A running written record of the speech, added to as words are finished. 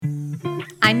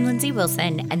I'm Lindsay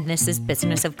Wilson, and this is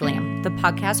Business of Glam, the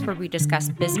podcast where we discuss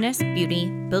business, beauty,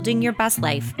 building your best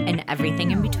life, and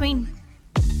everything in between.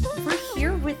 We're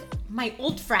here with my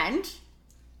old friend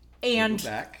and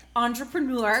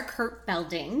entrepreneur, Kurt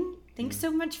Belding. Thanks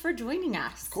so much for joining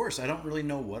us. Of course, I don't really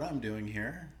know what I'm doing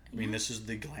here. I mean, this is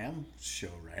the glam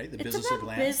show, right? The It's business about of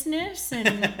glam. business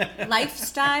and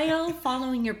lifestyle,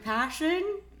 following your passion.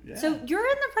 Yeah. So you're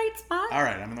in the right spot. All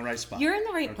right, I'm in the right spot. You're in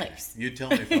the right place. You tell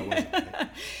me if I wasn't. Right?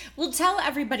 Well, tell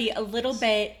everybody a little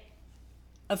bit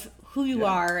of who you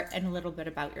are and a little bit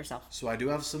about yourself. So I do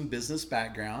have some business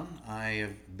background. I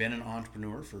have been an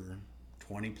entrepreneur for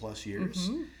 20 plus years.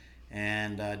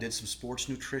 And did some sports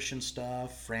nutrition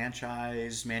stuff,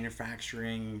 franchise,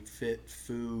 manufacturing, fit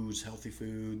foods, healthy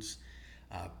foods,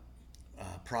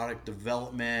 product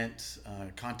development,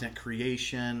 content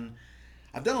creation.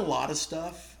 I've done a lot of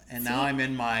stuff, and now I'm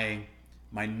in my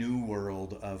new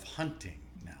world of hunting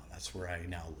now. That's where I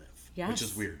now live, which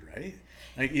is weird, right?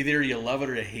 Like either you love it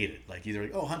or you hate it. Like either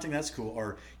like, oh, hunting, that's cool,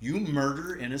 or you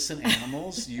murder innocent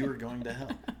animals, you are going to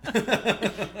hell.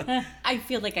 I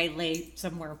feel like I lay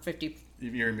somewhere 50.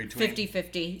 You're in between?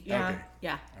 50-50. Yeah. Okay.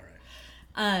 Yeah.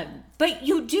 All right. But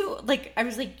you do, like, I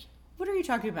was like, what are you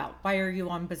talking about? Why are you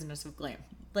on Business of Glam?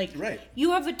 Like,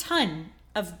 you have a ton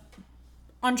of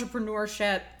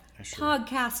entrepreneurship,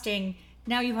 podcasting.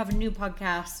 Now you have a new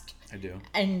podcast. I do.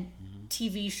 And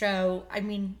TV show. I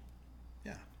mean,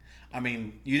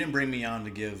 you didn't bring me on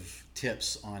to give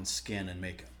tips on skin and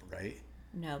makeup, right?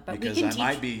 No, but because we can I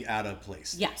might be out of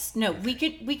place. Yes, no, we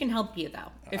can help you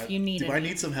though if you need. Do I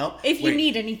need some help? If you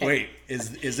need anything. Wait,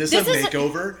 is this a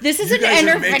makeover? This is you an guys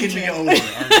intervention. are making me over,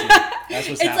 aren't you? That's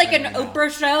what's it's like an now. Oprah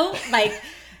show. Like,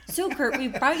 so Kurt, we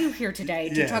brought you here today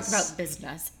to talk about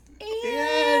business.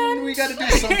 And we got to do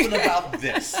something about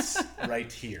this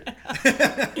right here.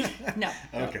 No.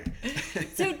 Okay.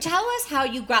 So tell us how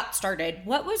you got started.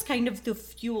 What was kind of the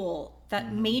fuel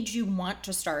that made you want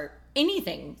to start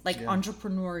anything like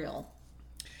entrepreneurial?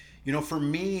 You know, for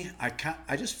me,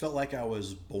 I just felt like I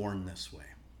was born this way.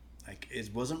 Like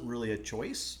it wasn't really a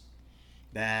choice.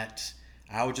 That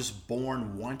I was just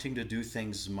born wanting to do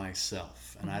things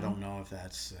myself. And I don't know if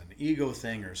that's an ego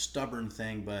thing or a stubborn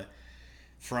thing, but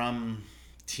from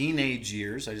teenage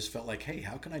years, I just felt like, hey,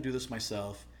 how can I do this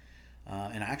myself?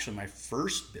 And actually, my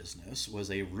first business was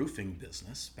a roofing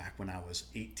business back when I was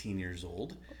 18 years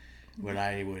old, where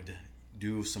I would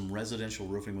do some residential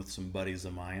roofing with some buddies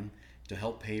of mine to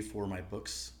help pay for my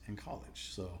books in college.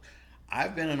 So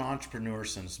I've been an entrepreneur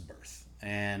since birth.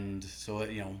 And so,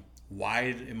 you know,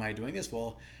 why am I doing this?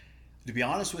 Well, to be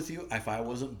honest with you, if I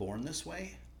wasn't born this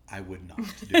way, I would not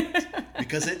do it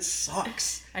because it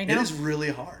sucks. I know. It is really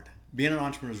hard. Being an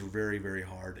entrepreneur is very, very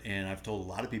hard. And I've told a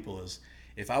lot of people is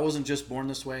if I wasn't just born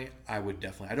this way, I would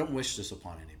definitely, I don't wish this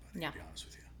upon anybody, to be honest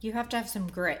with you. You have to have some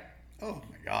grit. Oh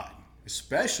my God.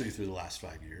 Especially through the last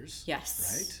 5 years.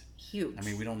 Yes. Right? Huge. I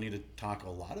mean, we don't need to talk a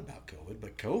lot about COVID,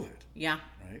 but COVID. Yeah.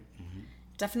 Right?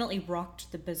 Definitely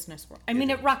rocked the business world. I mean,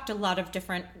 it rocked a lot of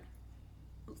different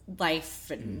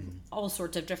life and all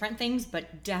sorts of different things,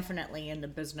 but definitely in the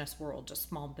business world, just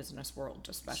small business world,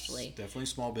 especially. It's definitely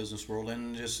small business world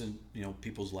and just in, you know,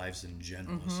 people's lives in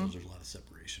general. So there's a lot of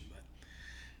separation,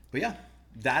 but yeah,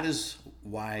 that is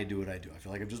why I do what I do. I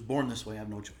feel like I'm just born this way. I have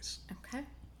no choice. Okay.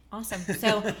 Awesome.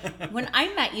 So when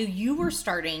I met you, you were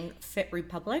starting Fit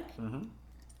Republic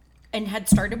and had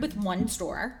started with one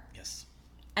store. Yes.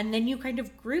 And then you kind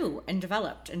of grew and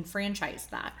developed and franchised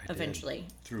that eventually.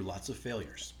 Through lots of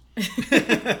failures.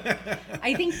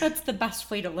 I think that's the best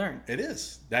way to learn. It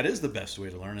is. That is the best way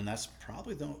to learn. And that's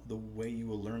probably the way you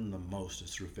will learn the most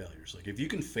is through failures. Like if you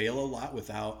can fail a lot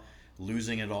without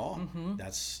losing it all,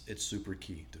 it's super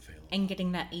key to fail. And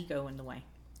getting that ego in the way.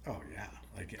 Oh, yeah.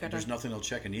 Like there's nothing that'll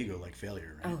check an ego like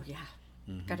failure, right? Oh,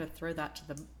 yeah. Got to throw that to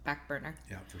the back burner.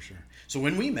 Yeah, for sure. So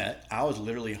when we met, I was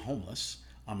literally homeless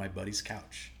on my buddy's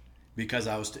couch because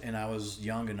I was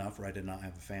young enough where I did not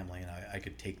have a family and I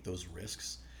could take those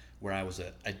risks where I was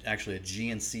actually a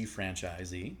GNC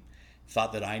franchisee,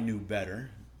 thought that I knew better.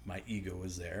 My ego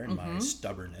was there and my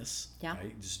stubbornness,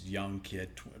 right? Just young kid,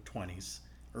 20s,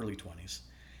 early 20s.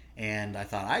 And I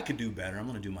thought I could do better. I'm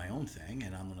going to do my own thing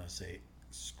and I'm going to say,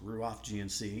 screw off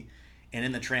GNC. And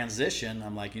in the transition,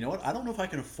 I'm like, you know what? I don't know if I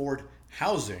can afford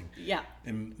housing. Yeah.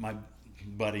 And my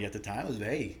buddy at the time was,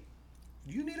 hey,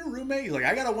 you need a roommate? He's like,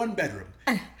 I got a 1-bedroom.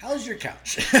 How's your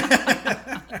couch?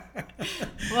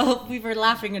 Well, we were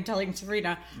laughing and telling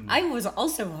Serena, I was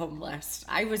also homeless.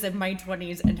 I was in my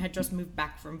 20s and had just moved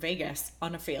back from Vegas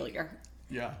on a failure.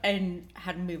 Yeah. And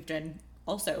had moved in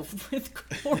also with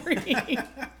Corey.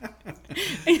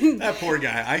 That poor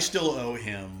guy. I still owe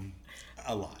him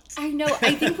a lot. I know.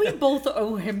 I think we both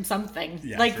owe him something.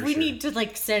 Yeah, like for we sure. need to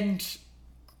like send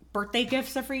birthday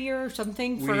gifts every year or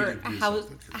something for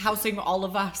housing all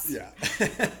of us. Yeah.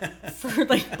 For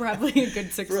like probably a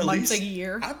good 6 months a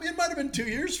year. It might have been 2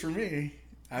 years for me.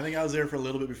 I think I was there for a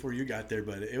little bit before you got there,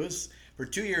 but it was for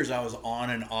 2 years I was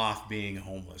on and off being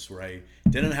homeless, where I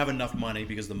didn't have enough money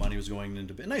because the money was going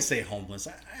into, and I say homeless,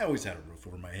 I always had a roof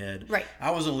over my head. Right.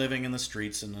 I wasn't living in the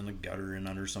streets and in the gutter and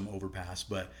under some overpass,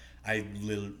 but I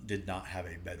did not have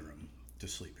a bedroom to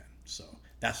sleep in. So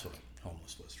that's what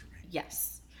homeless was for me.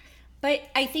 Yes. But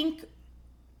I think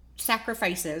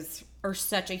sacrifices are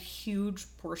such a huge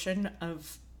portion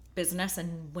of business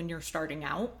and when you're starting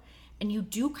out. And you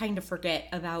do kind of forget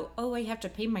about, oh, I have to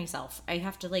pay myself. I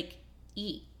have to like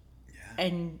eat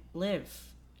and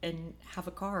live and have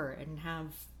a car and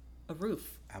have a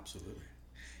roof. Absolutely.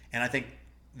 And I think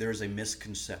there's a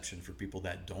misconception for people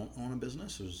that don't own a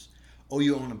business is, oh,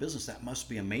 you own a business, that must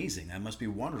be amazing. That must be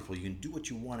wonderful. You can do what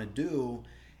you want to do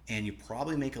and you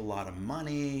probably make a lot of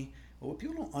money. But what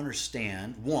people don't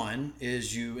understand, one,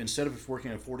 is you, instead of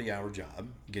working a 40-hour job,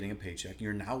 getting a paycheck,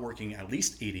 you're now working at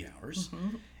least 80 hours.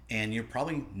 Mm-hmm. And you're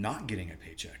probably not getting a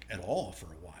paycheck at all for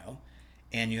a while.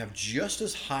 And you have just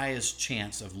as high as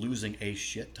chance of losing a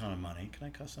shit ton of money. Can I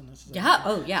cuss on this? Yeah.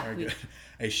 Oh, yeah.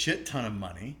 A shit ton of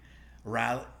money.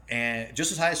 And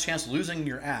just as high as chance of losing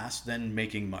your ass than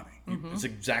making money. Mm-hmm. It's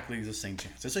exactly the same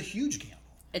chance. It's a huge gamble.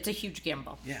 It's a huge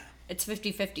gamble. Yeah. It's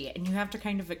 50-50. And you have to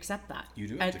kind of accept that. You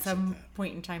do have to accept that. At some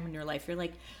point in time in your life, you're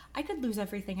like, I could lose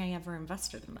everything I ever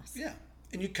invested in this. Yeah.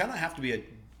 And you kind of have to be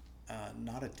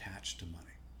not attached to money.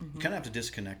 You kind of have to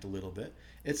disconnect a little bit.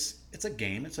 It's a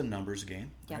game. It's a numbers game.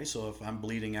 Yep. Right? So if I'm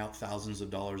bleeding out thousands of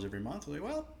dollars every month, I'm like,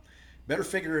 well, better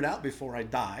figure it out before I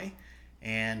die.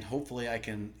 And hopefully I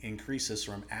can increase this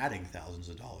from adding thousands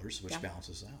of dollars, which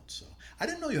balances out. So I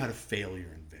didn't know you had a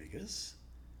failure in Vegas.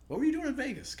 What were you doing in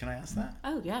Vegas? Can I ask that?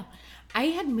 Oh, yeah. I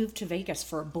had moved to Vegas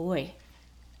for a boy.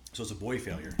 So it's a boy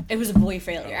failure. It was a boy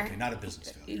failure. Oh, okay, not a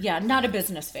business failure. Yeah, not a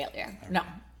business failure. Okay. No.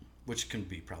 Which can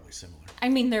be probably similar. I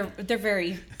mean, they're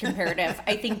very comparative.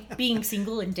 I think being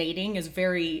single and dating is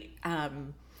very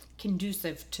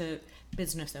conducive to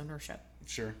business ownership.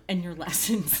 Sure. And your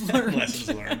lessons learned.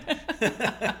 Lessons learned.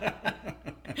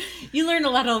 You learn a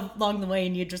lot along the way,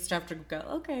 and you just have to go,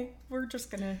 okay, we're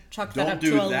just going to chalk that up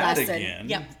to a lesson. Again.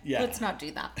 Yep. Yeah. Let's not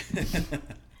do that.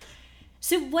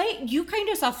 So you kind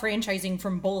of saw franchising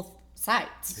from both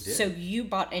sides. I did. So you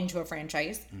bought into a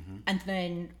franchise and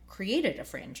then created a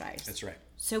franchise. That's right.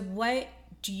 So what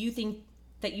do you think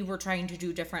that you were trying to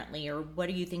do differently, or what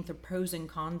do you think the pros and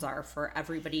cons are for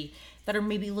everybody that are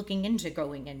maybe looking into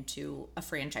going into a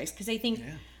franchise? Because I think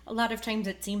a lot of times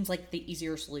it seems like the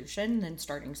easier solution than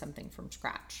starting something from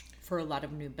scratch for a lot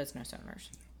of new business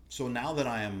owners. So now that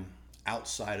I am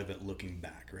outside of it looking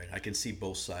back, right, I can see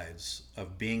both sides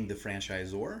of being the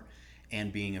franchisor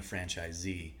and being a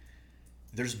franchisee.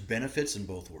 There's benefits in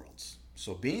both worlds.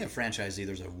 So being a franchisee,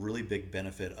 there's a really big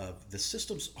benefit of the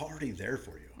system's already there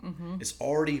for you. Mm-hmm. It's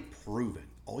already proven.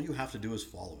 All you have to do is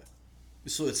follow it.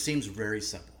 So it seems very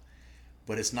simple,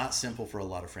 but it's not simple for a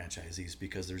lot of franchisees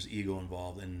because there's ego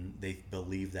involved and they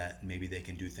believe that maybe they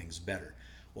can do things better.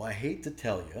 Well, I hate to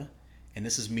tell you, and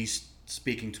this is me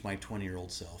speaking to my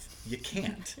 20-year-old self, you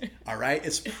can't. All right?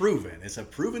 It's proven. It's a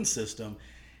proven system,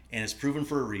 and it's proven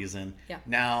for a reason. Yeah.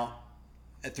 Now,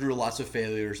 through lots of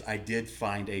failures, I did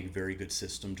find a very good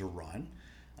system to run.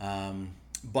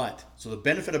 So the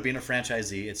benefit of being a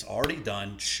franchisee, it's already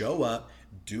done. Show up,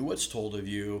 do what's told of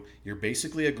you. You're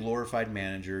basically a glorified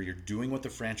manager. You're doing what the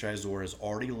franchisor has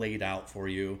already laid out for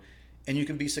you, and you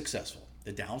can be successful.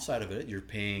 The downside of it, you're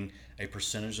paying a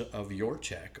percentage of your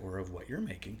check or of what you're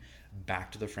making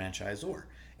back to the franchisor.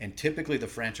 And typically the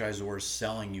franchisor is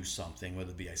selling you something,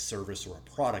 whether it be a service or a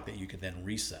product that you can then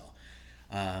resell.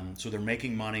 So they're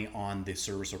making money on the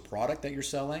service or product that you're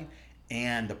selling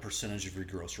and the percentage of your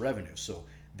gross revenue. So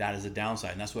that is a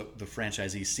downside. And that's what the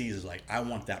franchisee sees is like, I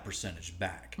want that percentage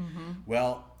back. Mm-hmm.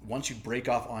 Well, once you break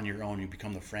off on your own, you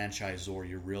become the franchisor,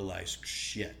 you realize,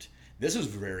 shit, this is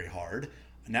very hard.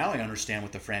 Now I understand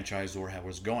what the franchisor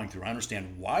was going through. I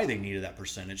understand why they needed that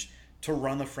percentage to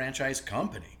run the franchise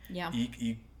company. Yeah.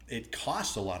 It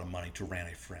costs a lot of money to run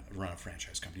a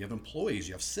franchise company. You have employees,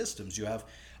 you have systems, you have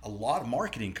a lot of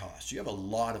marketing costs, you have a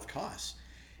lot of costs,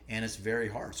 and it's very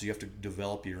hard. So you have to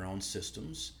develop your own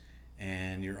systems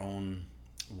and your own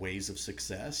ways of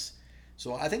success.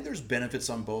 So I think there's benefits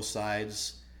on both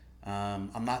sides.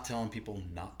 I'm not telling people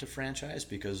not to franchise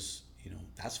because,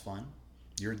 that's fun.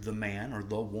 You're the man or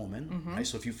the woman, right?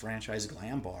 So if you franchise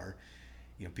Glam Bar,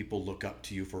 people look up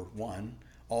to you for one.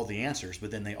 all the answers,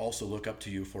 but then they also look up to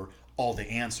you for all the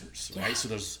answers, right? So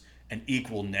there's an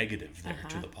equal negative there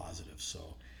to the positive.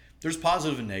 So there's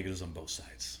positive and negatives on both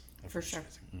sides. For sure.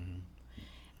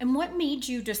 And what made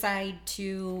you decide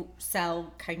to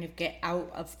kind of get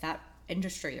out of that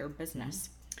industry or business?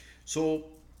 So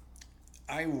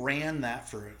I ran that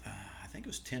for, I think it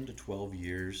was 10 to 12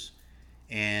 years.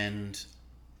 And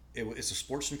it's a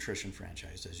sports nutrition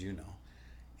franchise, as you know.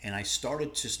 And I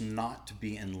started just not to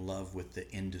be in love with the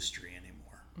industry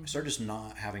anymore. I started just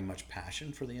not having much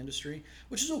passion for the industry,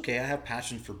 which is okay. I have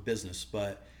passion for business,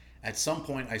 but at some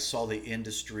point I saw the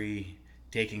industry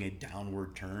taking a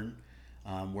downward turn,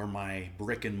 where my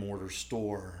brick and mortar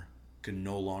store could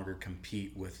no longer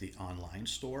compete with the online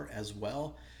store as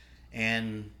well.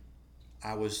 And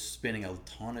I was spending a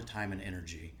ton of time and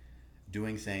energy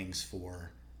doing things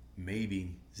for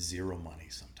maybe zero money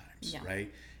sometimes,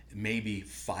 right? Maybe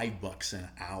 $5 an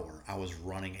hour. I was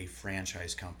running a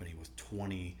franchise company with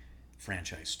 20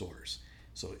 franchise stores.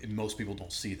 So most people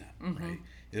don't see that, right?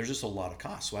 There's just a lot of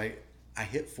costs. So I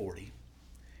hit 40,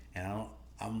 and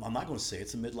I'm not going to say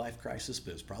it's a midlife crisis,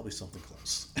 but it's probably something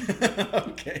close.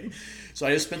 Okay. So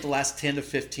I just spent the last 10 to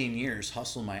 15 years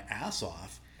hustling my ass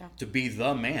off to be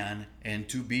the man and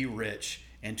to be rich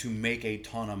and to make a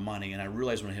ton of money. And I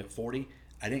realized when I hit 40,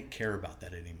 I didn't care about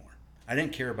that anymore. I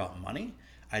didn't care about money.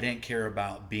 I didn't care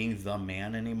about being the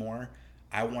man anymore.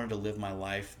 I wanted to live my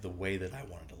life the way that I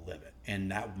wanted to live it. And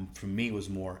that, for me, was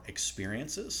more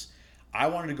experiences. I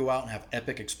wanted to go out and have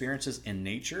epic experiences in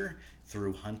nature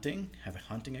through hunting, have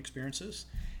hunting experiences,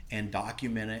 and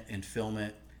document it and film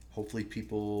it. Hopefully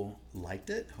people liked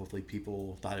it. Hopefully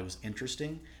people thought it was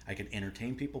interesting. I could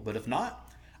entertain people. But if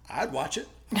not, I'd watch it.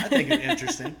 I think it's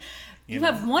interesting. You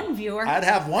have one viewer. I'd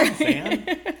have one fan.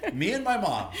 Me and my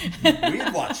mom.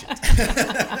 We'd watch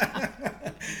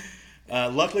it.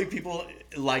 Luckily, people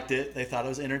liked it. They thought it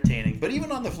was entertaining. But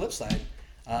even on the flip side,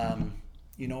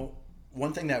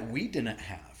 one thing that we didn't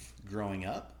have growing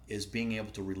up is being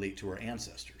able to relate to our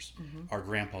ancestors, our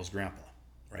grandpa's grandpa,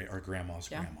 right? Our grandma's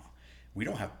grandma. We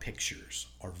don't have pictures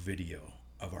or video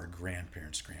of our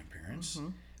grandparents' grandparents.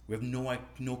 We have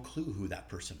no clue who that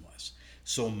person was.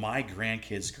 So my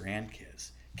grandkids'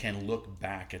 can look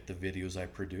back at the videos I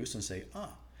produce and say,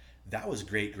 that was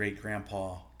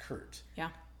great-great-grandpa Kurt. Yeah.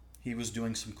 He was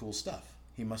doing some cool stuff.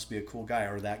 He must be a cool guy,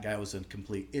 or that guy was a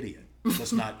complete idiot.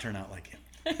 Let's not turn out like him.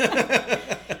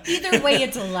 Either way,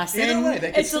 it's a lesson. Either way,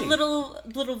 they can it's see. A little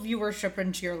viewership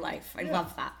into your life. I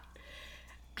love that.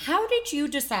 How did you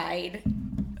decide?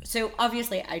 So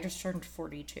obviously, I just turned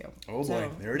 42. Oh boy,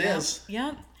 there it is.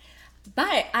 Yep.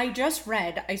 But I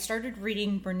started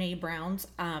reading Brene Brown's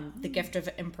The Gift of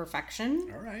Imperfection.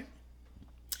 All right.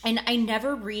 And I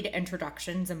never read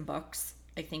introductions in books.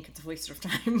 I think it's a waste of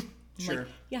time. Sure.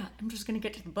 I'm just going to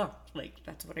get to the book.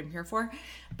 That's what I'm here for.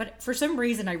 But for some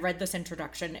reason, I read this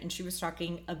introduction, and she was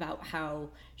talking about how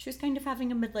she was kind of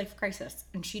having a midlife crisis.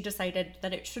 And she decided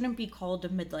that it shouldn't be called a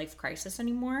midlife crisis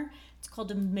anymore. It's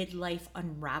called a midlife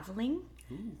unraveling.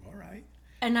 Ooh, all right.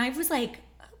 And I was like,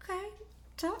 okay.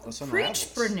 Preach,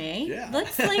 Brene. Yeah.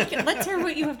 Let's hear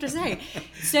what you have to say.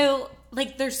 So,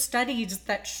 there's studies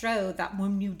that show that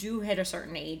when you do hit a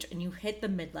certain age and you hit the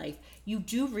midlife, you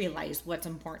do realize what's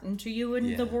important to you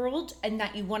in the world, and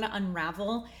that you want to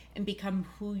unravel and become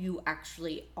who you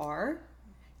actually are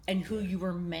and who you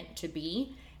were meant to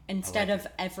be, instead of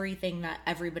everything that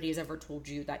everybody has ever told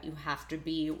you that you have to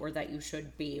be or that you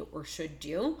should be or should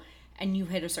do. And you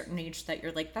hit a certain age that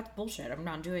you're like, that's bullshit. I'm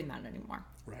not doing that anymore.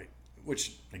 Right.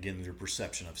 Which, again, your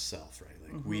perception of self,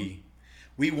 right?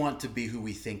 We want to be who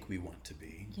we think we want to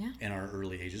be in our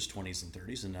early ages, 20s and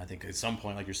 30s. And I think at some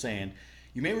point, like you're saying,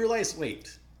 you may realize,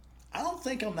 wait, I don't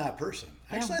think I'm that person.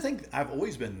 Actually, I think I've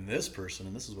always been this person,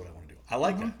 and this is what I want to do. I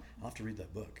like that. I'll have to read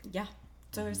that book. Yeah.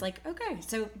 So I was like, okay,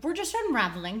 so we're just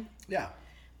unraveling. Yeah.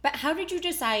 But how did you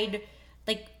decide,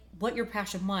 what your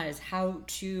passion was, how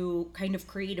to kind of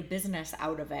create a business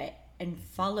out of it and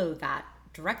follow that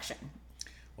direction?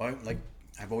 Well,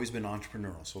 I've always been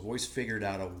entrepreneurial, so I've always figured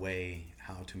out a way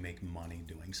how to make money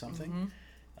doing something.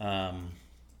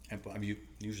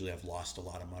 Usually I've lost a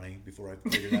lot of money before I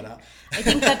figured that out. I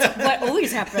think that's what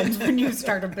always happens when you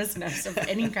start a business of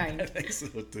any kind. I think so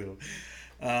too.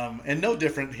 And no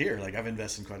different here. I've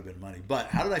invested quite a bit of money. But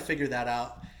how did I figure that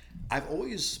out? I've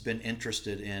always been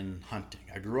interested in hunting.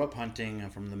 I grew up hunting. I'm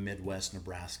from the Midwest,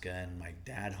 Nebraska, and my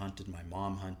dad hunted, my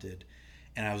mom hunted,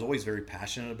 and I was always very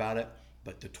passionate about it.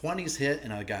 But the 20s hit,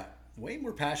 and I got way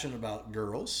more passionate about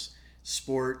girls,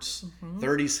 sports.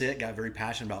 30s hit, got very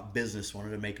passionate about business,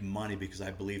 wanted to make money because I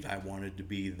believed I wanted to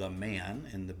be the man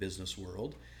in the business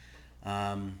world.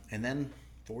 And then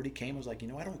 40 came, I was like,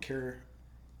 I don't care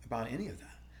about any of that.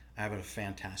 I have a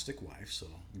fantastic wife, so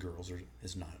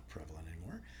is not prevalent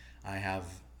anymore. I have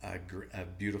a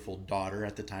beautiful daughter.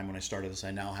 At the time when I started this,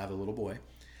 I now have a little boy.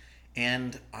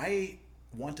 And I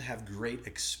want to have great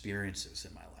experiences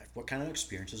in my life. What kind of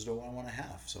experiences do I want to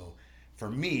have? So for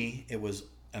me, it was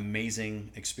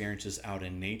amazing experiences out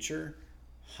in nature,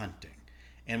 hunting.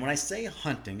 And when I say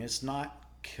hunting, it's not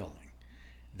killing.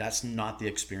 That's not the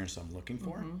experience I'm looking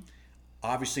for. Mm-hmm.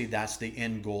 Obviously, that's the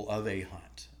end goal of a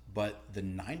hunt. But the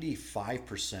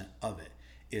 95% of it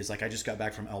is like I just got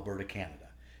back from Alberta, Canada.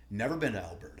 Never been to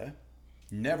Alberta.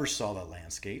 Never saw that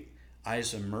landscape. I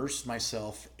just immersed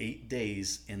myself 8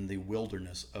 days in the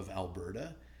wilderness of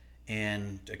Alberta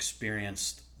and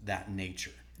experienced that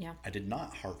nature. Yeah. I did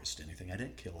not harvest anything. I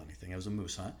didn't kill anything. It was a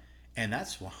moose hunt. And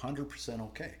that's 100%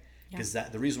 okay. Because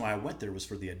the reason why I went there was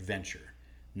for the adventure,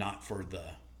 not for the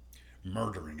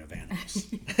murdering of animals.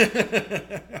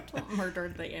 Don't murder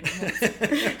the animals.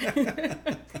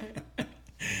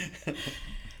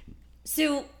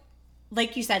 So,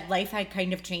 like you said, life had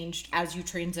kind of changed as you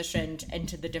transitioned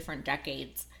into the different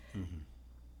decades. Mm-hmm.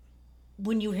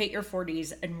 When you hit your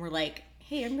 40s and were like,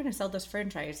 hey, I'm going to sell this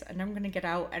franchise and I'm going to get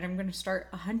out and I'm going to start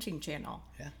a hunting channel.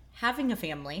 Yeah. Having a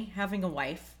family, having a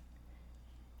wife,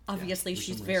 obviously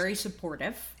she's very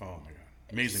supportive. Oh my God.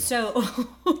 Amazing. So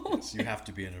yes, you have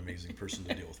to be an amazing person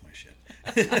to deal with my shit.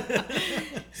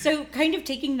 So kind of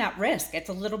taking that risk, it's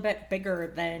a little bit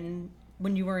bigger than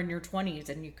when you were in your 20s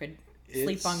and you could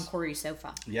sleep on Corey's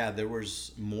sofa. Yeah, there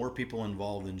was more people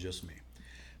involved than just me.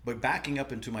 But backing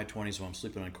up into my 20s when I'm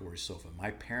sleeping on Corey's sofa,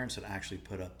 my parents had actually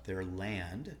put up their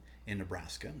land in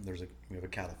Nebraska. We have a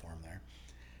cattle farm there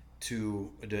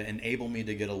to enable me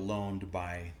to get a loan to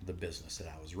buy the business that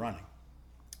I was running.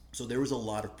 So there was a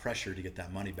lot of pressure to get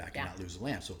that money back and not lose the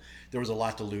land. So there was a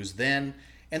lot to lose then,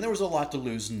 and there was a lot to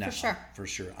lose now. For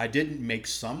sure. I did make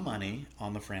some money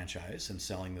on the franchise and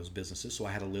selling those businesses, so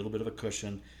I had a little bit of a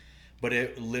cushion. But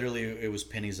it was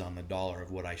pennies on the dollar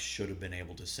of what I should have been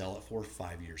able to sell it for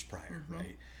 5 years prior, mm-hmm.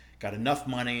 right? Got enough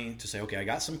money to say, okay, I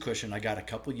got some cushion. I got a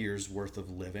couple years worth of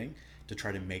living to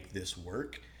try to make this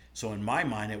work. So in my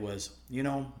mind, it was,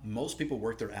 most people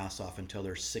work their ass off until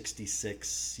they're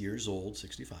 66 years old,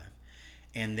 65,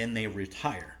 and then they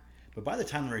retire. But by the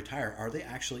time they retire, are they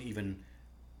actually even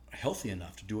healthy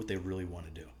enough to do what they really want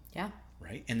to do? Yeah.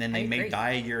 Right? And then they may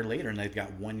die a year later and they've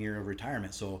got 1 year of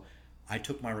retirement. So I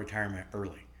took my retirement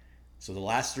early. So the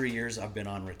last 3 years I've been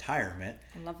on retirement.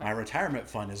 I love that. My retirement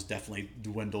fund has definitely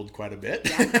dwindled quite a bit.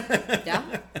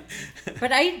 Yeah.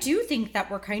 But I do think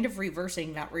that we're kind of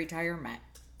reversing that retirement.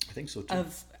 I think so too.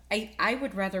 I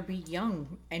would rather be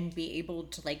young and be able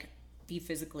to be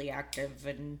physically active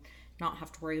and not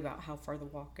have to worry about how far the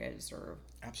walk is or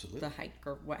absolutely the hike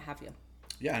or what have you.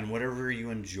 Yeah, and whatever you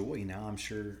enjoy now,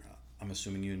 I'm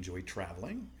assuming you enjoy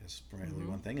traveling. That's probably mm-hmm.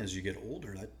 one thing. As you get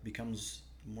older, that becomes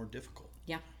more difficult.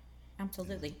 Yeah,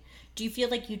 absolutely. Yeah. Do you feel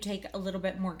like you take a little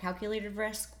bit more calculated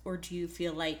risk, or do you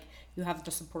feel like you have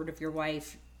the support of your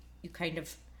wife? You kind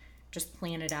of just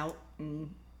plan it out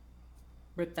and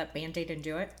rip that Band-Aid and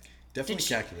do it? Definitely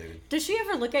calculated. Does she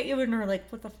ever look at you and are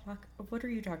like, what the fuck? What are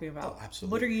you talking about? Oh,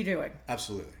 absolutely. What are you doing?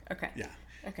 Absolutely. Okay. Yeah.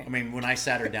 Okay. I mean, when I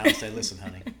sat her down and said, listen,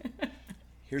 honey,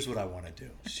 here's what I want to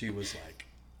do. She was like,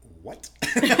 what?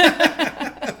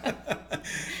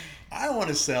 I want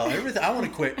to sell everything. I want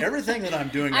to quit everything that I'm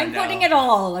doing right now. I'm quitting it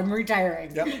all. I'm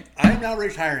retiring. Yep. I'm now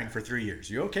retiring for 3 years.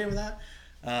 You okay with that?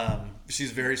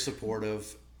 She's very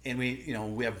supportive. And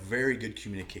we have very good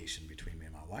communication between me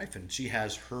and my wife. And she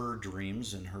has her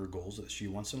dreams and her goals that she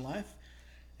wants in life.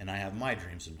 And I have my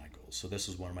dreams and my goals. So this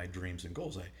is one of my dreams and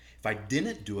goals. If I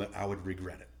didn't do it, I would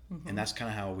regret it. Mm-hmm. And that's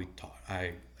kind of how we talk.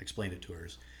 I explained it to her.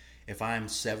 If I'm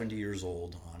 70 years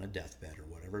old on a deathbed or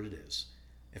whatever it is,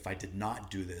 if I did not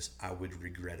do this, I would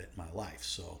regret it in my life.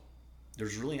 So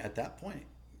there's really, at that point,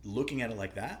 looking at it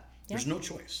like that, there's no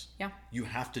choice. Yeah. You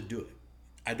have to do it.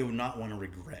 I do not want to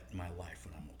regret my life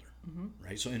when I'm older. Mm-hmm.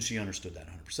 Right? So, and she understood that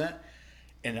 100%.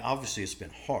 And obviously it's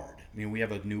been hard. I mean, we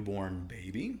have a newborn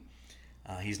baby.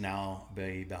 He's now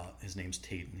his name's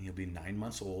Tayden. He'll be 9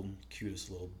 months old,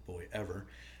 cutest little boy ever.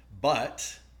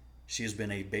 But she has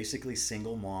been a basically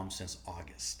single mom since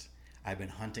August. I've been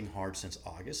hunting hard since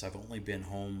August. I've only been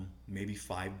home maybe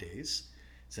 5 days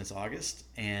since August.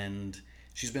 And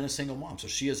she's been a single mom. So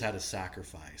she has had to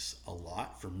sacrifice a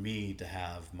lot for me to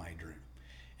have my dream.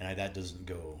 And that doesn't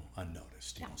go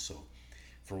unnoticed. You know? So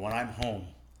for when I'm home,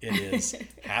 it is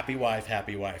happy wife,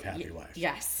 happy wife, happy wife.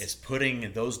 Yes. It's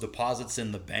putting those deposits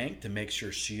in the bank to make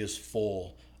sure she is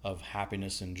full of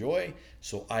happiness and joy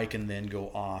so I can then go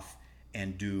off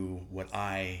and do what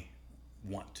I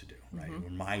want to do, right? Mm-hmm.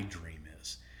 What my dream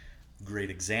is. Great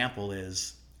example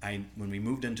is when we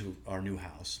moved into our new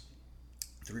house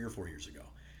 3 or 4 years ago,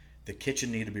 the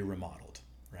kitchen needed to be remodeled,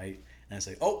 right? And I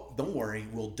say, oh, don't worry,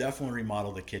 we'll definitely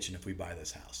remodel the kitchen if we buy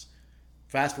this house.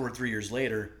 Fast forward 3 years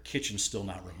later, kitchen's still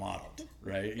not remodeled,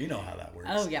 right? You know how that works.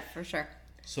 Oh, yeah, for sure.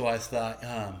 So I thought,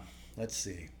 let's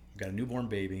see. I've got a newborn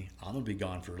baby. I'm going to be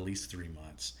gone for at least 3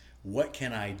 months. What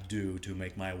can I do to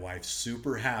make my wife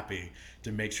super happy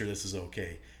to make sure this is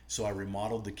okay? So I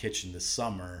remodeled the kitchen this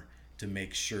summer to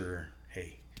make sure,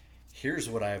 hey, here's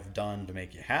what I've done to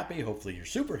make you happy. Hopefully you're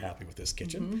super happy with this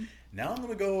kitchen. Mm-hmm. Now I'm going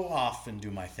to go off and do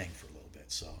my thing for a little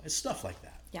bit. So it's stuff like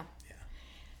that. Yeah.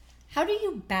 How do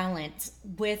you balance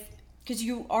with, because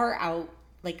you are out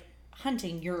like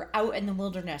hunting, you're out in the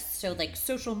wilderness, so like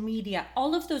social media,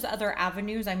 all of those other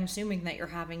avenues I'm assuming that you're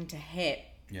having to hit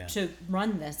to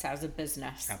run this as a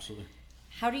business. Absolutely.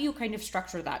 How do you kind of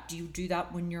structure that? Do you do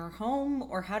that when you're home,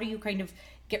 or how do you kind of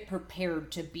get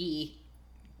prepared to be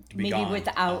maybe gone,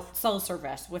 without cell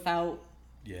service, without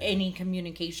any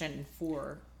communication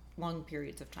for long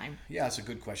periods of time? Yeah, that's a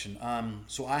good question.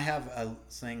 So I have a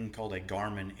thing called a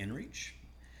Garmin InReach,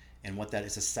 and what that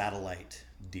is, a satellite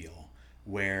deal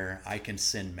where I can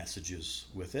send messages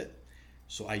with it.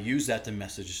 So I use that to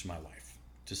message my wife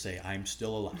to say I'm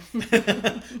still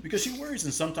alive because she worries,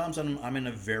 and sometimes I'm in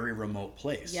a very remote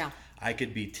place. Yeah, I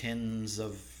could be tens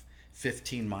of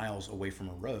 15 miles away from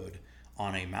a road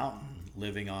on a mountain,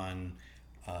 living on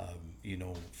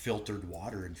filtered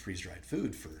water and freeze-dried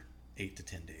food for 8 to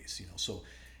 10 days, so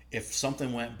if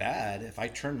something went bad, if I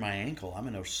turned my ankle, I'm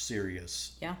in a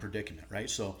serious predicament, right?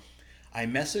 So I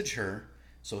message her,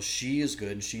 so she is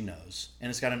good and she knows, and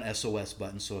it's got an SOS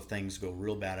button, so if things go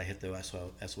real bad, I hit the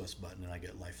SOS button and I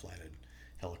get life flighted,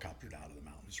 helicoptered out of the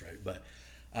mountains, right? But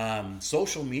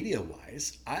social media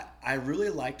wise, I really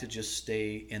like to just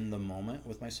stay in the moment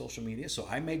with my social media. So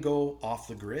I may go off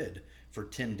the grid for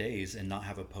 10 days and not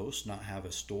have a post, not have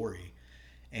a story,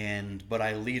 but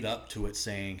I lead up to it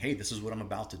saying, hey, this is what I'm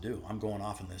about to do. I'm going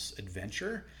off on this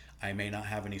adventure. I may not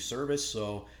have any service,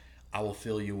 so I will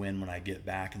fill you in when I get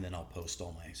back, and then I'll post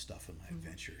all my stuff in my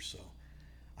adventure. So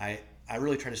I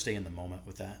really try to stay in the moment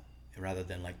with that rather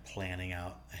than like planning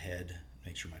out ahead,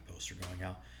 make sure my posts are going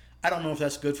out. I don't know if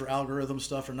that's good for algorithm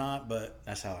stuff or not, but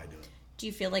that's how I do it. Do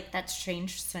you feel like that's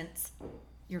changed since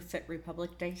your Fit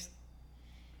Republic days?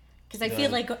 Because I feel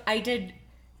like I did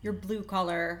your Blue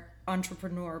Collar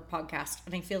Entrepreneur podcast,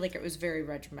 and I feel like it was very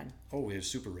regimen. Oh, it was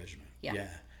super regimen. Yeah.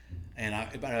 And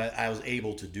I was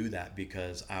able to do that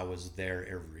because I was there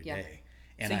every day.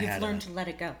 And so you've learned to let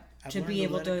it go, to be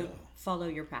able to follow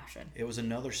your passion. It was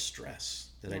another stress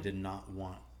that I did not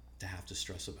want to have to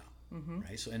stress about,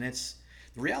 right? So, and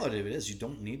the reality of it is you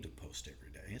don't need to post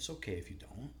every day. It's okay if you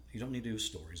don't. You don't need to do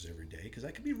stories every day because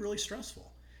that could be really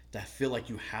stressful to feel like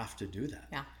you have to do that.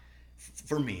 Yeah.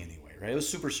 For me anyway, right? It was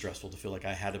super stressful to feel like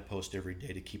I had to post every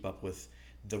day to keep up with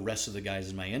the rest of the guys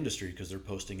in my industry because they're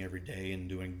posting every day and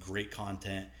doing great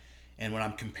content. And when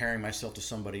I'm comparing myself to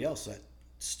somebody else, that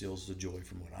steals the joy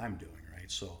from what I'm doing, right?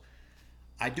 So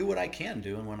I do what I can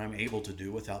do and what I'm able to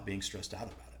do without being stressed out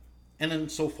about it. And then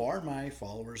so far, my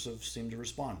followers have seemed to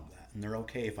respond to that, and they're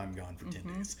okay if I'm gone for 10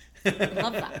 days. I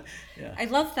love that. Yeah. I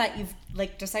love that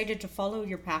you've decided to follow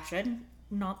your passion.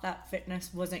 Not that fitness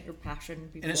wasn't your passion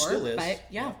before, and it still is. But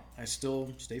yeah, I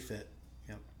still stay fit.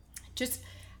 Yep. Just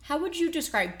how would you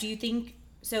describe? Do you think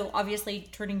so? Obviously,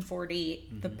 turning 40,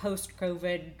 the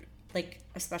post-COVID,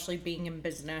 especially being in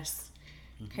business,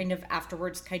 kind of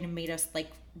afterwards, kind of made us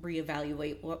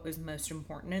reevaluate what was most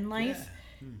important in life.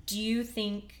 Yeah. Do you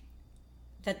think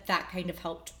that kind of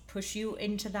helped push you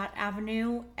into that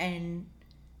avenue? And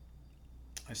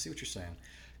I see what you're saying.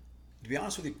 To be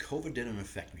honest with you, COVID didn't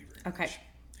affect me very much.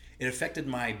 It affected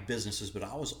my businesses, but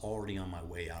I was already on my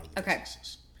way out of the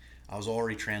businesses. I was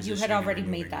already transitioning. You had already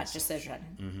made that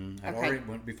decision.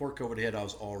 Before COVID hit, I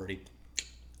was already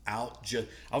out.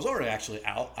 I was already actually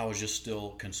out. I was just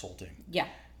still consulting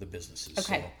the businesses.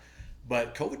 Okay. So,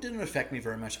 but COVID didn't affect me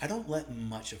very much. I don't let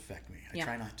much affect me. I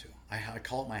try not to. I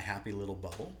call it my happy little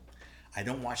bubble. I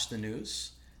don't watch the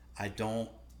news. I don't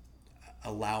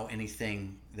allow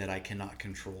anything that I cannot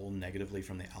control negatively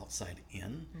from the outside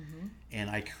in. And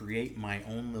I create my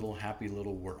own little happy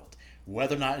little world.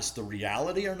 Whether or not it's the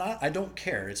reality or not, I don't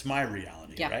care. It's my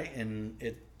reality, right? And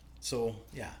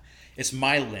it's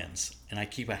my lens, and I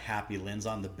keep a happy lens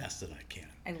on the best that I can.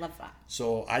 I love that.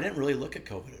 So I didn't really look at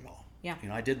COVID at all. Yeah.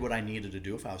 I did what I needed to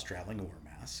do. If I was traveling, I wore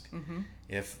a mask.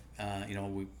 If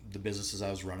the businesses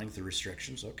I was running, the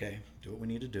restrictions, okay, do what we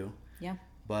need to do. Yeah.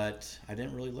 But I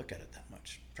didn't really look at it that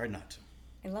much. Tried not to.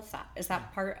 I love that. Is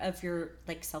that part of your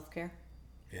self-care?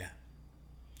 Yeah.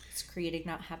 It's creating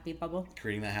that happy bubble.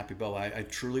 Creating that happy bubble. I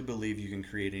truly believe you can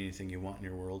create anything you want in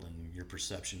your world, and your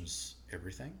perception's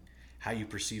everything. How you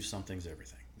perceive something's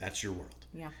everything. That's your world.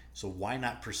 Yeah. So why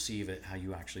not perceive it how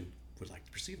you actually would like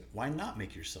to perceive it? Why not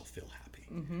make yourself feel happy?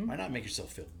 Why not make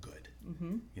yourself feel good?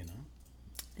 You know?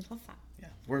 I love that. Yeah.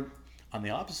 We're on the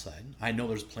opposite side. I know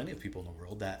there's plenty of people in the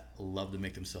world that love to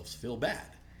make themselves feel bad.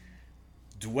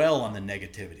 Dwell on the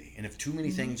negativity. And if too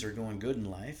many things are going good in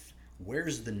life,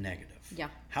 where's the negative? Yeah.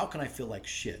 How can I feel like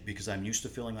shit? Because I'm used to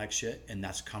feeling like shit, and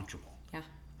that's comfortable. Yeah.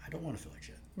 I don't want to feel like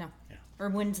shit. No. Yeah. Or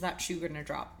when's that shoe going to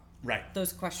drop? Right.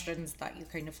 Those questions that you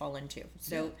kind of fall into.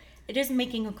 So it is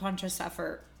making a conscious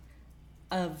effort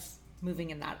of moving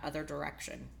in that other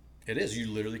direction. It is. You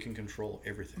literally can control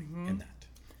everything in that.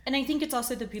 And I think it's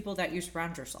also the people that you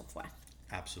surround yourself with.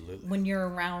 Absolutely. When you're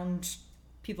around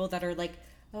people that are like,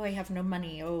 oh, I have no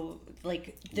money. Oh,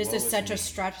 like, this Woe is is such a me.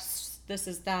 stress. This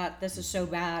is that. This is so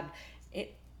bad.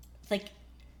 It, like,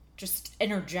 just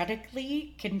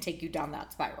energetically can take you down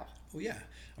that spiral. Well, yeah.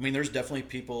 I mean, there's definitely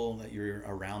people that you're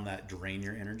around that drain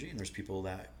your energy, and there's people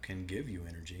that can give you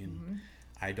energy. And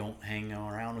I don't hang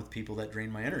around with people that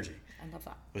drain my energy. I love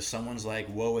that. If someone's like,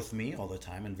 woe with me all the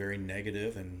time and very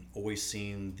negative and always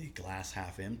seeing the glass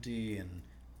half empty, and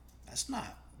that's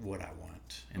not what I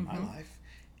want in my life.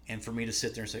 And for me to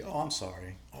sit there and say, oh, I'm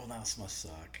sorry. Oh, that must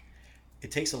suck. It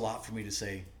takes a lot for me to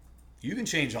say, you can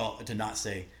change all, to not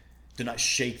say, to not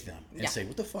shake them and say,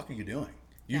 what the fuck are you doing?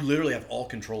 You literally have all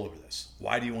control over this.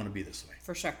 Why do you want to be this way?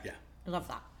 For sure. Yeah. I love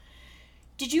that.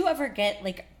 Did you ever get,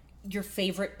 like, your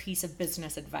favorite piece of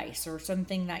business advice or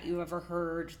something that you ever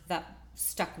heard that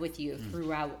stuck with you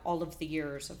throughout all of the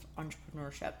years of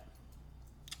entrepreneurship?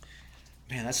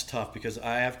 Man, that's tough because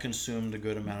I have consumed a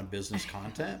good amount of business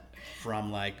content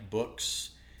from like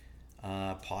books,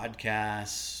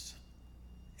 podcasts,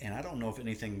 and I don't know if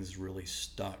anything's really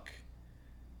stuck.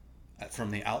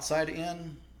 From the outside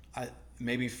in,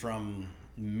 maybe from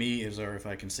me, or if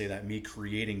I can say that, me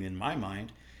creating in my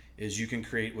mind, is you can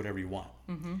create whatever you want.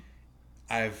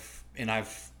 I've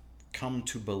come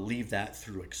to believe that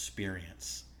through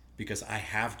experience because I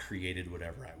have created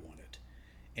whatever I wanted.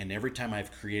 And every time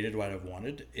I've created what I've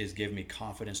wanted is give me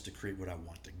confidence to create what I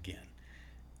want again.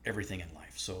 Everything in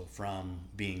life. So from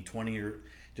being 20 or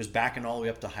just backing all the way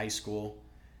up to high school,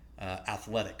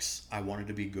 athletics. I wanted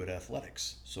to be good at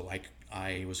athletics. So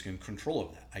I was in control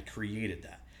of that. I created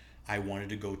that. I wanted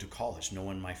to go to college. No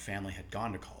one in my family had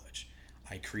gone to college.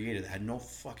 I created that. I had no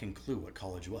fucking clue what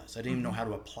college was. I didn't even know how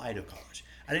to apply to college.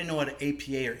 I didn't know what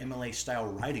APA or MLA style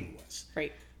writing was.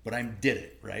 Right. But I did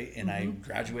it, right? And I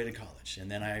graduated college.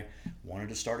 And then I wanted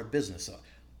to start a business. So,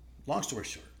 long story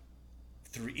short,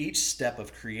 through each step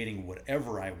of creating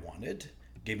whatever I wanted,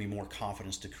 gave me more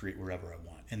confidence to create wherever I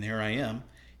want. And there I am,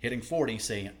 hitting 40,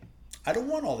 saying, I don't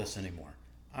want all this anymore.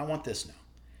 I want this now.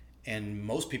 And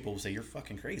most people will say, you're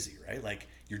fucking crazy, right? Like,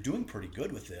 you're doing pretty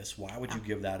good with this. Why would you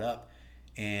give that up?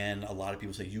 And a lot of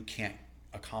people say, you can't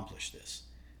accomplish this.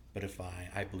 But if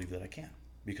I believe that I can,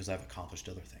 because I've accomplished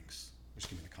other things, which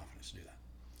give me the confidence to do that.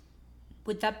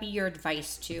 Would that be your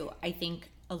advice too? I think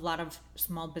a lot of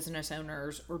small business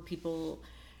owners or people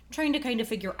trying to kind of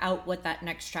figure out what that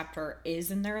next chapter is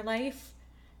in their life,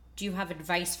 do you have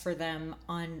advice for them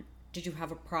on, did you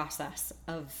have a process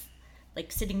of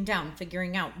like sitting down,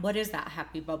 figuring out what is that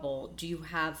happy bubble? Do you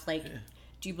have like,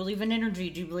 do you believe in energy?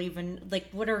 Do you believe in like,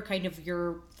 what are kind of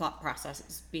your thought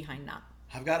processes behind that?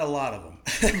 I've got a lot of them.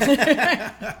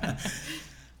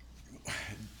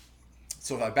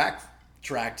 So if I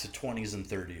backtrack to 20s and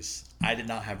 30s, I did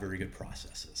not have very good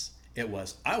processes. It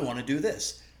was, I want to do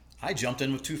this. I jumped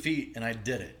in with 2 feet and I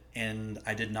did it. And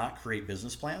I did not create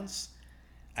business plans.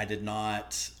 I did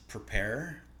not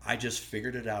prepare. I just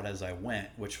figured it out as I went,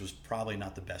 which was probably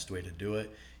not the best way to do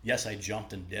it. Yes, I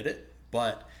jumped and did it.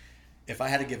 But if I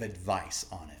had to give advice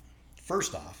on it,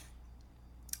 first off,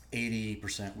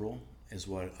 80% rule is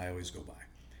what I always go by.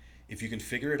 If you can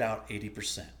figure it out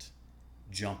 80%,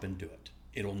 jump and do it.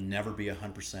 It'll never be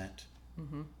 100%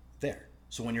 there.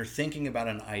 So when you're thinking about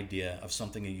an idea of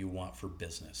something that you want for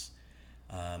business,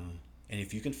 and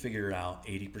if you can figure out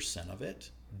 80% of it,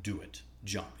 do it.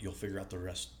 Jump. You'll figure out the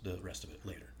rest of it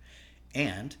later.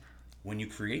 And when you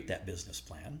create that business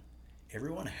plan,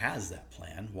 everyone has that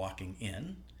plan walking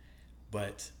in,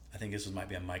 but I think this might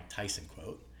be a Mike Tyson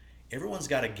quote. Everyone's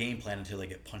got a game plan until they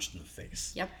get punched in the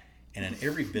face. Yep. And in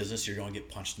every business, you're going to get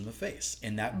punched in the face.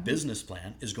 And that business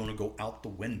plan is going to go out the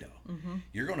window.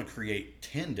 You're going to create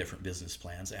 10 different business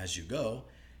plans as you go.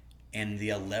 And the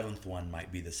 11th one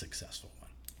might be the successful one.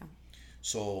 Yeah.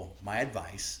 So my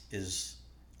advice is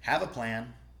have a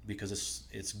plan because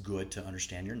it's good to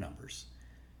understand your numbers.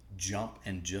 Jump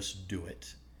and just do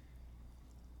it.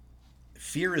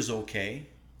 fear is okay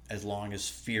as long as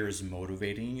fear is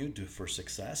motivating you for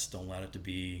success. Don't let it to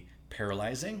be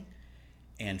paralyzing.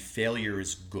 And failure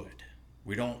is good.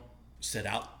 We don't set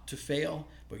out to fail,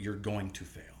 but you're going to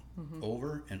fail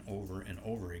over and over and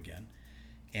over again.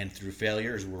 And through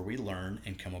failure is where we learn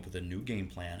and come up with a new game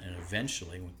plan. And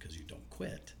eventually, because you don't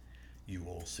quit, you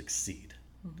will succeed.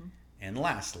 And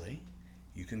lastly,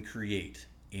 you can create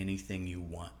anything you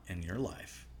want in your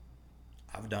life.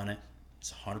 I've done it.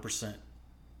 It's 100%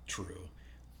 true.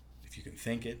 If you can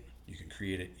think it, you can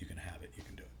create it, you can have it, you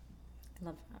can do it. I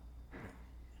love that.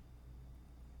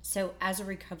 So as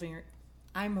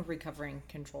I'm a recovering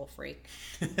control freak.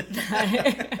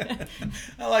 I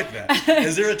like that.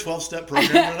 Is there a 12-step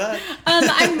program for that?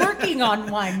 I'm working on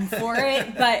one for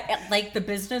it, but like the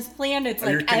business plan, it's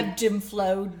like ebbed and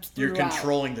flowed throughout. You're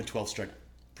controlling the 12-step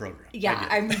program. Yeah,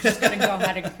 I'm just going to go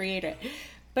ahead and create it.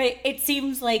 But it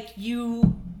seems like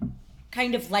you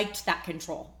kind of liked that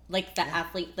control, like the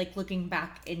athlete, like looking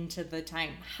back into the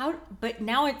time. But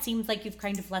now it seems like you've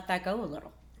kind of let that go a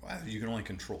little. Well, you can only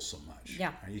control so much.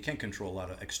 Yeah. Right? You can't control a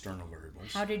lot of external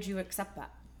variables. How did you accept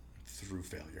that? Through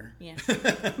failure. Yeah.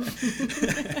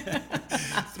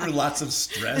 Through lots of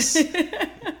stress.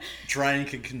 Trying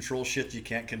to control shit you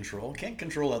can't control. Can't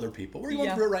control other people. We're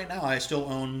going through it right now. I still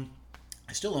own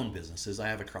businesses. I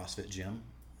have a CrossFit gym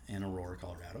in Aurora,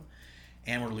 Colorado.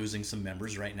 And we're losing some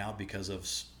members right now because of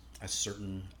a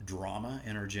certain drama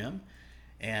in our gym.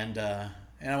 And I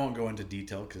won't go into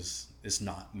detail because it's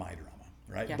not my drama.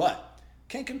 Right? Yeah. But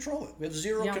can't control it. We have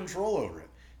zero control over it.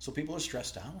 So people are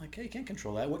stressed out. Like, hey, you can't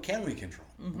control that. What can we control?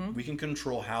 We can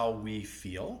control how we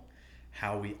feel,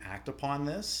 how we act upon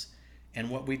this, and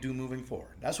what we do moving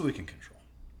forward. That's what we can control.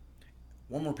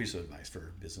 One more piece of advice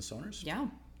for business owners. Yeah.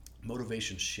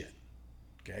 Motivation's shit.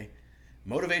 Okay?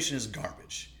 Motivation is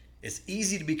garbage. It's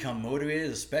easy to become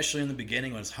motivated, especially in the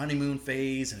beginning when it's honeymoon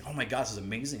phase and, oh my God, this is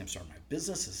amazing. I'm starting my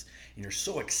business. And you're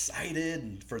so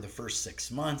excited for the first 6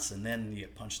 months, and then you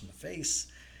get punched in the face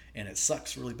and it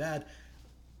sucks really bad.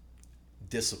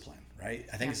 Discipline, right?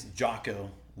 I think it's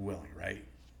Jocko Willing, right?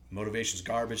 Motivation's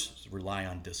garbage. Rely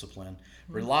on discipline.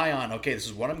 Rely on, okay, this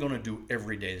is what I'm going to do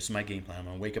every day. This is my game plan. I'm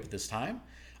going to wake up at this time.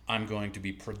 I'm going to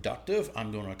be productive.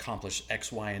 I'm going to accomplish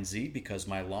X, Y, and Z because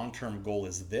my long-term goal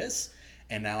is this.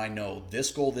 And now I know this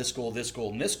goal, this goal, this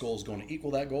goal, and this goal is going to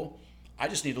equal that goal. I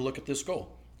just need to look at this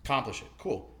goal, accomplish it,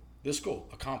 cool. This goal,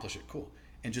 accomplish it, cool.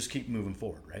 And just keep moving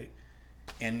forward, right?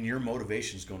 And your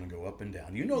motivation is going to go up and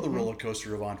down. You know the roller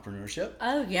coaster of entrepreneurship.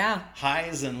 Oh, yeah.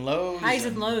 Highs and lows. Highs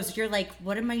and lows. You're like,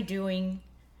 what am I doing?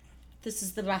 This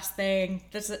is the best thing.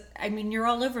 You're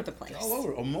all over the place. You're all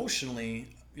over. Emotionally,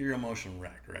 you're emotional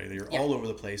wreck, right? You're all over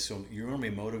the place. So you're going to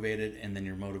be motivated, and then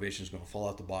your motivation is going to fall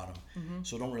out the bottom.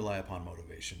 So don't rely upon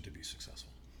motivation to be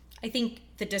successful. I think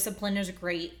the discipline is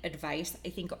great advice. I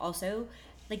think also,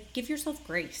 like, give yourself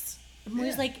grace. I'm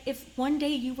always like, if one day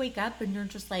you wake up and you're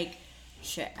just like,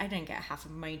 shit, I didn't get half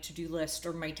of my to-do list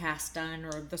or my task done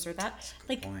or this or that.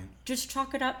 Like, just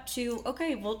chalk it up to,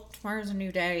 okay, well, tomorrow's a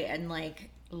new day, and like,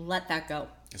 let that go.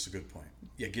 That's a good point.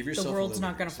 Yeah, give yourself the world's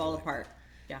not going to fall apart.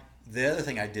 Yeah. The other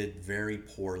thing I did very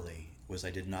poorly was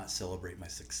I did not celebrate my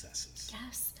successes.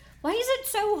 Yes. Why is it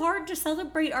so hard to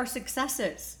celebrate our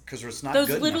successes? Because it's not those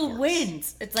good little enough for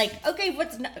wins. It's like, okay,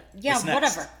 what's next? Yeah, what's next?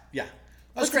 Whatever. Yeah.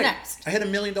 What's That's great. next? I hit $1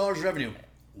 million revenue.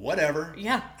 Whatever.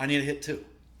 Yeah. I need to hit 2.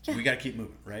 Yeah. We got to keep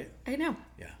moving, right? I know.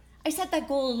 Yeah. I set that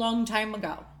goal a long time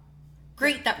ago.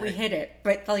 Great that we hit it,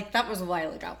 but like that was a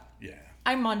while ago. Yeah.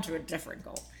 I'm on to a different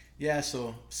goal. Yeah,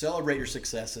 so celebrate your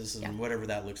successes and whatever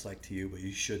that looks like to you, but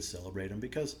you should celebrate them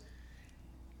because,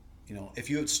 if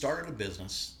you had started a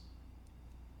business,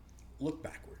 look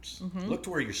backwards. Look to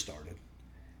where you started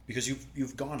because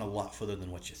you've gone a lot further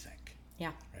than what you think.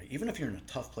 Yeah. Right? Even if you're in a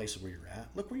tough place where you're at,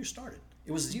 look where you started.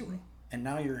 It was 0, and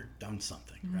now you're done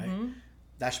something, right?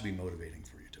 That should be motivating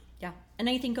for you too. Yeah. And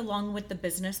I think along with the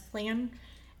business plan,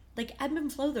 like ebb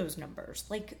and flow those numbers.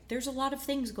 Like there's a lot of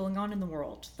things going on in the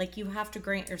world. Like you have to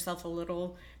grant yourself a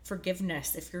little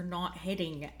forgiveness if you're not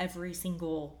hitting every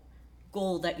single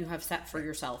goal that you have set for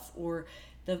yourself, or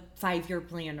the 5-year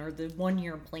plan, or the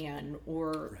 1-year plan,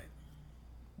 or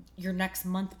your next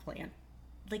month plan.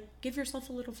 Like give yourself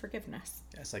a little forgiveness.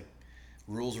 Yeah, it's like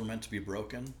rules were meant to be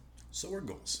broken. So are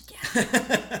goals.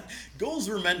 Yeah. Goals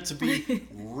were meant to be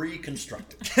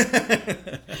reconstructed.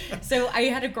 So I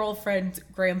had a girlfriend's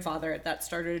grandfather that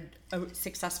started a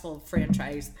successful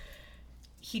franchise.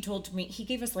 He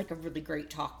gave us like a really great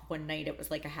talk one night. It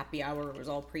was like a happy hour. It was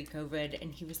all pre-COVID.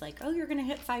 And he was like, oh, you're going to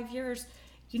hit 5 years.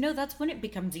 That's when it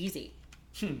becomes easy.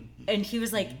 And he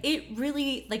was like, it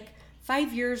really, like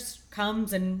 5 years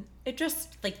comes and It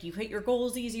just, like, you hit your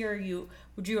goals easier.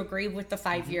 Would you agree with the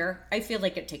 5-year? I feel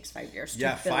like it takes 5 years to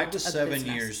build 5 to 7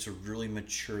 business. years to really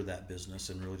mature that business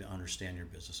and really to understand your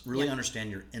business, really understand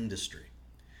your industry.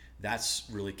 That's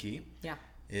really key. Yeah.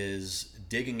 Is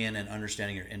digging in and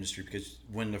understanding your industry, because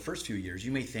when the first few years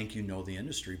you may think you know the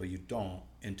industry, but you don't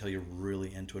until you're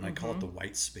really into it. And I call it the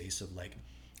white space of like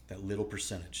that little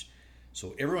percentage.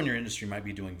 So everyone in your industry might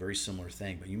be doing very similar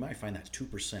thing, but you might find that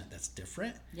 2% that's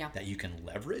different that you can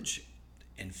leverage,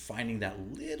 and finding that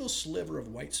little sliver of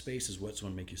white space is what's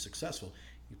going to make you successful.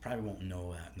 You probably won't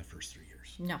know that in the first 3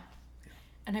 years. No. Yeah.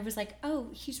 And I was like, oh,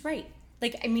 he's right.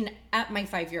 Like, I mean, at my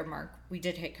 5-year mark, we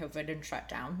did hit COVID and shut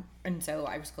down. And so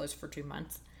I was closed for 2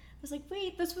 months. I was like,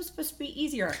 wait, this was supposed to be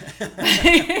easier.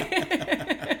 I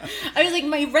was like,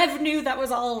 my revenue that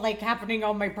was all like happening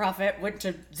on my profit went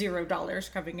to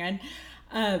 $0 coming in.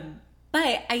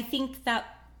 But I think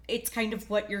that it's kind of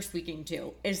what you're speaking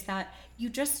to, is that you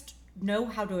just know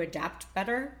how to adapt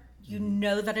better. You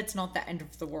know that it's not the end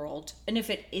of the world. And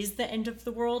if it is the end of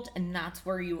the world and that's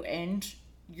where you end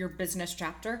your business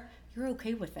chapter, you're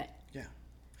okay with it. Yeah.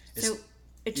 So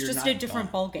it's just a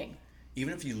different ball game.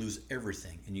 Even if you lose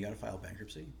everything and you got to file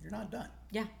bankruptcy, you're not done.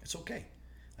 Yeah. It's okay.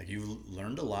 Like, you've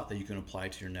learned a lot that you can apply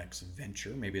to your next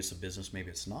venture. Maybe it's a business, maybe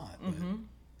it's not, but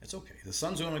it's okay. The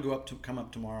sun's going to come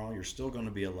up tomorrow. You're still going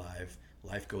to be alive.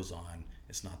 Life goes on.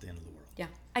 It's not the end of the world. Yeah.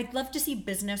 I'd love to see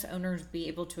business owners be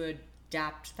able to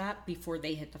adapt that before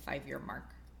they hit the 5-year mark.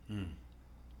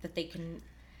 That they can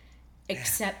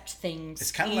accept things.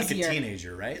 It's kind of like a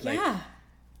teenager, right? Like, yeah.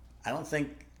 I don't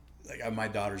think, like, my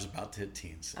daughter's about to hit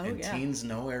teens. Oh, and teens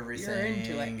know everything. You're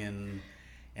into it.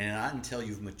 And not until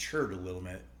you've matured a little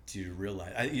bit do you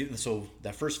realize. So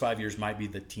that first 5 years might be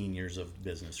the teen years of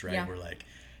business, right? Yeah. Where, like,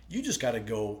 you just got to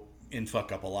go and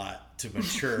fuck up a lot to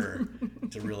mature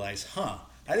to realize,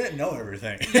 I didn't know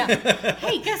everything. Yeah.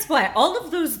 Hey, guess what? All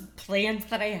of those plans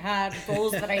that I had,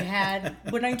 goals that I had,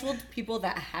 when I told people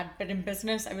that had been in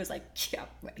business, I was like, yeah,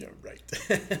 right. Yeah, right.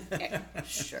 Okay,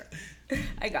 sure.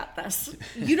 I got this.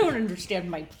 You don't understand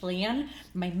my plan,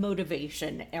 my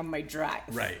motivation, and my drive.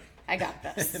 Right. I got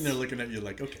this. And they're looking at you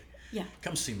like, okay. Yeah.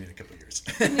 Come see me in a couple of years.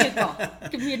 Give me a call.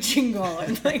 Give me a jingle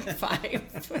in like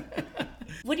 5.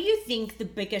 What do you think the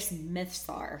biggest myths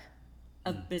are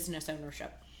of business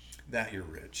ownership? That you're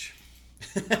rich.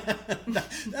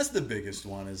 That's the biggest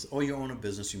one is, you own a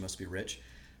business, you must be rich.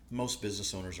 Most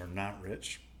business owners are not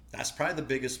rich. That's probably the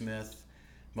biggest myth.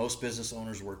 Most business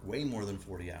owners work way more than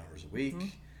 40 hours a week.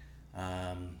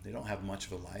 They don't have much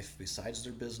of a life besides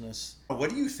their business. What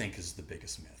do you think is the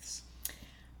biggest myths?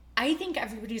 I think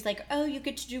everybody's like, oh, you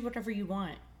get to do whatever you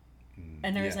want.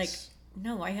 And I was like,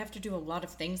 no, I have to do a lot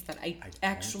of things that I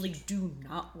actually do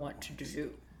not want to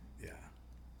do. Yeah.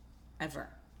 Ever.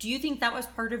 Do you think that was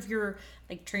part of your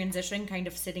like transition, kind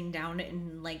of sitting down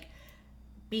and like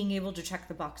being able to check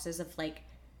the boxes of like,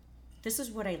 this is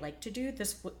what I like to do.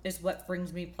 This is what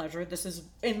brings me pleasure. This is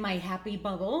in my happy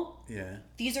bubble. Yeah.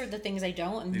 These are the things I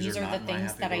don't, and these are the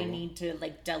things that I need to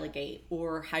like delegate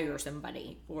or hire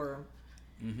somebody or.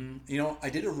 I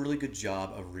did a really good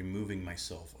job of removing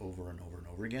myself over and over and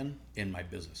over again in my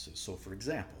businesses. So, for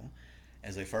example,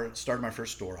 as I started my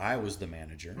first store, I was the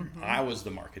manager. I was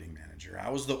the marketing manager. I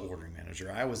was the ordering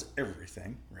manager. I was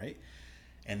everything, right?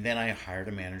 And then I hired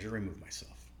a manager, removed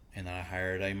myself. And then I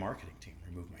hired a marketing team,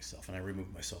 removed myself. And I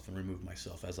removed myself and removed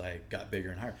myself as I got bigger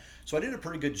and higher. So I did a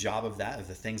pretty good job of that, of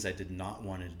the things I did not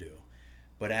want to do.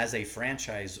 But as a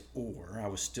franchisor, I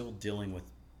was still dealing with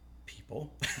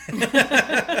people.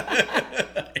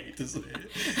 I hate to say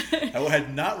it. I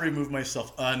had not removed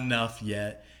myself enough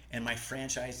yet. And my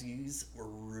franchisees were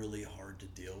really hard to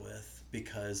deal with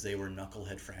because they were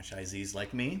knucklehead franchisees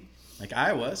like me, like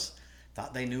I was,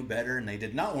 thought they knew better and they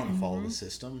did not want to follow the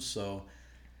system. So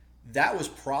that was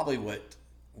probably what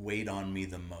weighed on me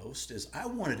the most, is I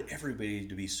wanted everybody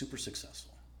to be super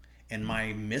successful. And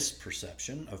my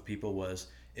misperception of people was,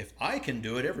 if I can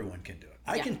do it, everyone can do it.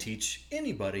 I can teach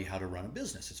anybody how to run a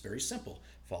business. It's very simple.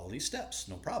 Follow these steps,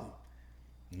 no problem.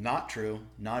 Not true.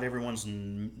 Not everyone's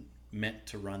meant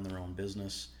to run their own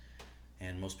business,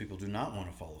 and most people do not want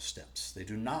to follow steps. They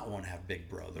do not want to have big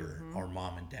brother or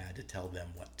mom and dad to tell them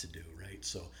what to do, right?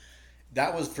 So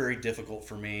that was very difficult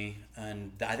for me,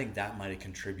 and I think that might have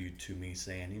contributed to me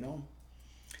saying,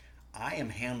 I am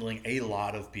handling a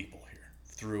lot of people here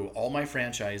through all my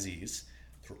franchisees,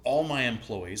 through all my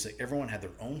employees. Everyone had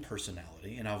their own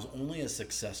personality, and I was only as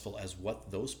successful as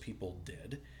what those people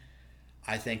did.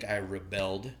 I think I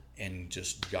rebelled and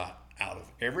just got out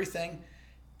of everything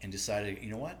and decided,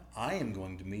 you know what? I am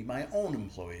going to be my own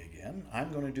employee again.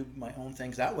 I'm going to do my own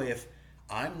things. That way, if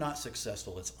I'm not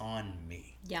successful, it's on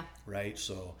me. Yeah. Right?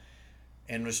 So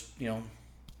And was,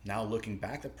 now looking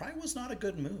back, that probably was not a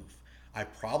good move. I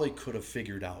probably could have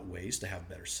figured out ways to have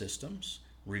better systems,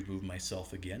 remove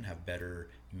myself again, have better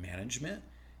management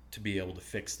to be able to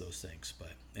fix those things.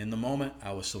 But in the moment,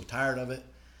 I was so tired of it,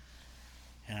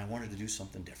 and I wanted to do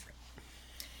something different.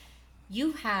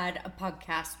 You had a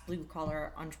podcast, Blue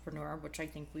Collar Entrepreneur, which I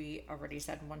think we already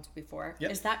said once before.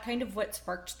 Yep. Is that kind of what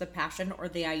sparked the passion or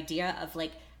the idea of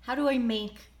like, how do I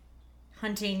make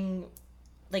hunting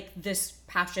like this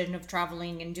passion of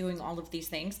traveling and doing all of these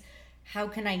things? How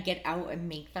can I get out and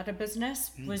make that a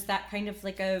business? Was that kind of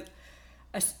like a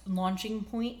launching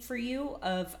point for you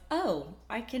of,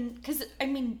 I can, because I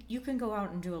mean, you can go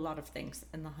out and do a lot of things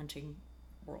in the hunting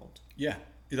world. Yeah.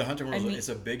 The hunting world, it's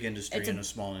a big industry and a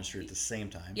small industry at the same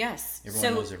time. Yes.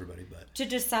 Everyone knows everybody, but to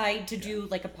decide to do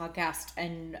like a podcast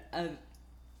and a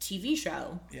TV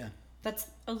show, that's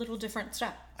a little different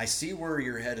step. I see where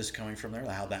your head is coming from there,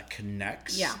 how that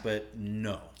connects, yeah. But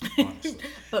no, honestly.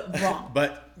 But wrong.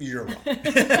 But you're wrong.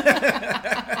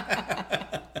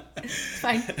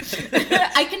 Fine.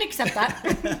 I can accept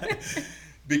that.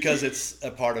 Because it's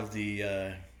a part of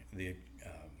the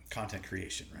content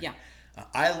creation, right? Yeah.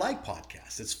 I like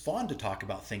podcasts. It's fun to talk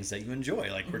about things that you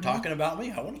enjoy. Like we're talking about me.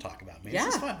 I want to talk about me. Yeah,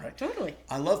 this is fun, right? Totally.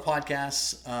 I love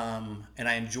podcasts, and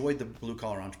I enjoyed the Blue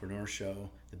Collar Entrepreneur show,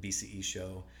 the BCE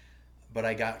show, but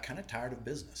I got kind of tired of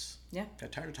business. Yeah.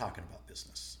 Got tired of talking about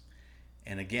business.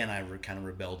 And again, I kind of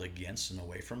rebelled against and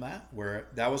away from that, where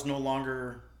that was no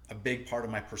longer a big part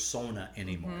of my persona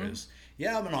anymore. Is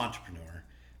I'm an entrepreneur,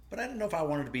 but I didn't know if I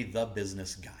wanted to be the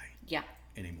business guy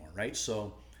anymore, right?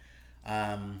 So,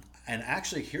 and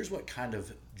actually, here's what kind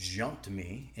of jumped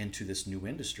me into this new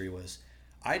industry was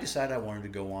I decided I wanted to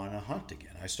go on a hunt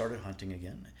again. I started hunting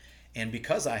again. And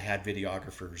because I had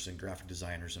videographers and graphic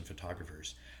designers and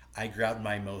photographers, I grabbed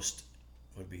my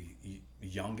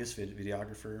youngest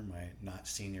videographer, my not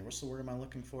senior, what's the word am I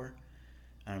looking for?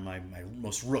 My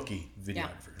most rookie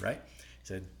videographer, right? He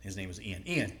said, his name was Ian.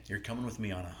 Ian, you're coming with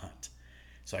me on a hunt.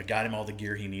 So I got him all the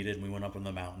gear he needed, and we went up on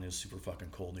the mountain. It was super fucking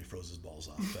cold, and he froze his balls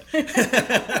off.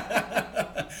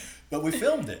 But we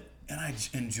filmed it, and I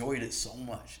enjoyed it so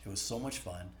much. It was so much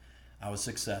fun. I was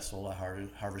successful. I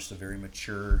harvested a very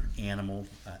mature animal,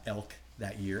 elk,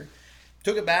 that year.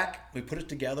 Took it back. We put it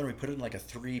together. We put it in like a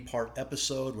 3-part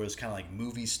episode where it was kind of like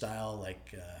movie style,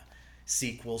 like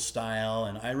sequel style,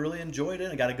 and I really enjoyed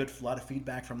it. I got a lot of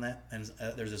feedback from that. And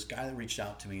there's this guy that reached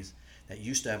out to me that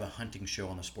used to have a hunting show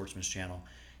on the Sportsman's Channel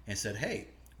and said, hey,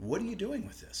 what are you doing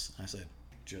with this? I said,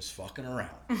 just fucking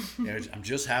around. I'm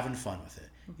just having fun with it.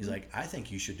 He's like, I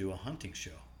think you should do a hunting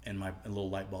show. And my little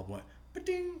light bulb went,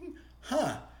 ba-ding,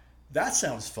 that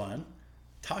sounds fun.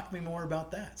 Talk to me more about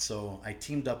that. So I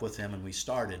teamed up with him and we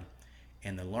started.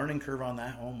 And the learning curve on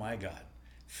that, oh my God.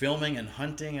 Filming and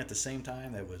hunting at the same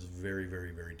time, that was very,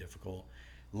 very, very difficult.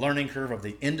 Learning curve of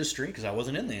the industry, because I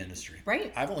wasn't in the industry.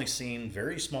 Right. I've only seen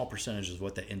very small percentages of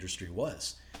what that industry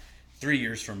was. 3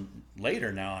 years from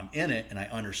later now, I'm in it and I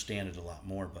understand it a lot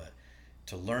more. But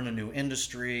to learn a new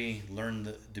industry,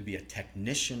 to be a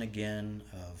technician again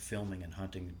of filming and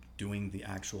hunting, doing the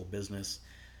actual business,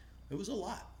 it was a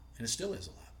lot. And it still is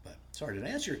a lot. But sorry, did I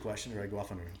answer your question or did I go off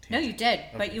on a tangent? No, you did.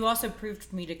 Okay. But you also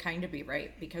proved me to kind of be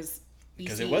right because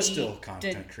it was still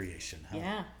content creation. Huh?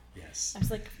 Yeah. Yes. I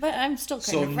was like, but I'm still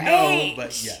kind of right. No,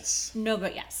 but yes. No,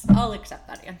 but yes. I'll accept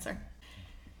that answer.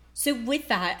 So with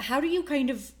that, how do you kind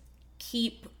of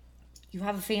you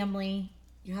have a family,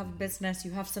 you have a business,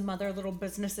 you have some other little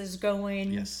businesses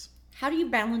going. Yes. How do you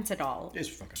balance it all? It's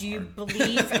fucking Do you hard.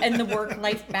 believe in the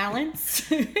work-life balance?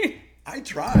 I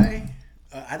try.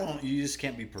 You just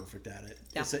can't be perfect at it.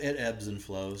 Yeah. It ebbs and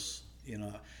flows.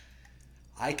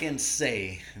 I can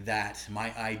say that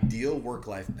my ideal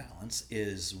work-life balance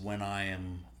is when I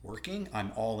am working,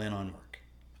 I'm all in on work.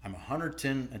 I'm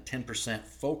 110%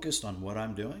 focused on what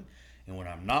I'm doing. And when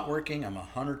I'm not working, I'm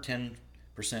 110%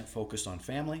 focused on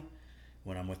family.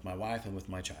 When I'm with my wife and with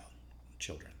my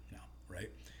children now, right?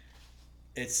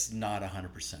 It's not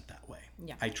 100% that way.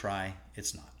 Yeah. I try.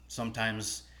 It's not.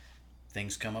 Sometimes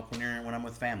things come up when I'm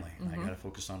with family. I got to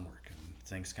focus on work. And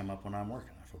things come up when I'm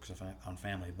working. I focus on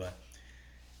family. But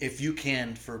if you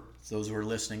can, for those who are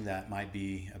listening that might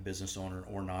be a business owner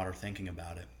or not or thinking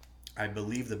about it, I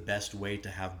believe the best way to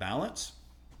have balance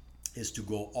is to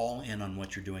go all in on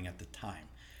what you're doing at the time,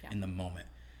 in the moment.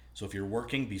 So if you're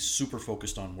working, be super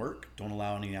focused on work. Don't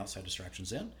allow any outside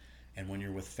distractions in. And when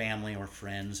you're with family or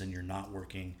friends and you're not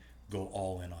working, go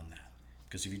all in on that.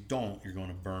 Because if you don't, you're going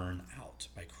to burn out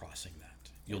by crossing that.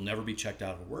 You'll never be checked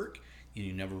out of work, and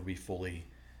you never be fully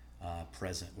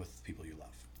present with people you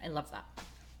love. I love that.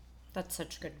 That's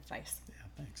such good advice. Yeah,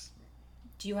 thanks.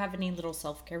 Do you have any little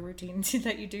self-care routines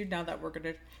that you do now that we're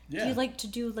gonna? Yeah. Do you like to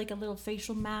do like a little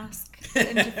facial mask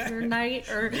into your night,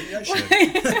 or Maybe I should.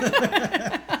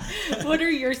 what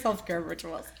are your self-care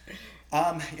rituals?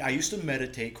 I used to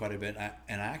meditate quite a bit,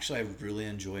 and I really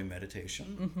enjoy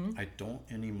meditation. I don't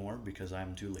anymore because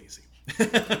I'm too lazy.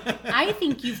 I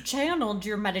think you've channeled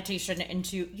your meditation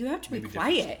into. You have to be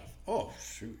quiet Oh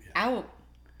shoot! Yeah. out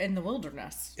in the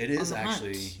wilderness. It is on the hunt.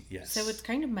 actually, yes. So it's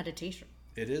kind of meditation.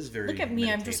 It is very. Look at me!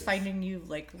 meditative. I'm just finding you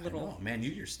like little. Oh man,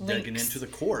 you're links. digging into the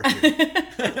core here.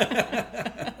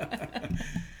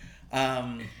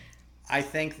 I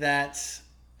think that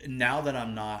now that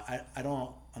I'm not,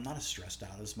 I'm not as stressed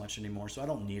out as much anymore, so I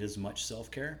don't need as much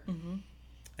self-care.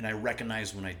 And I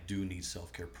recognize when I do need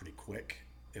self-care pretty quick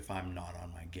if I'm not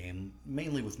on my game,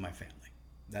 mainly with my family.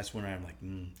 That's when I'm like,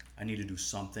 I need to do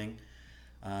something.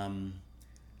 I'm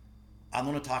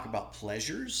going to talk about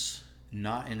pleasures,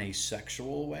 not in a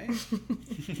sexual way.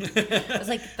 I was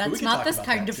like, that's not this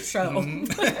kind of show.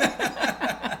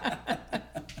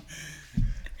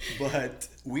 But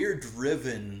we're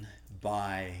driven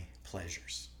by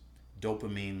pleasures.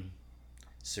 Dopamine,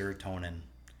 serotonin,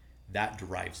 that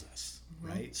drives us,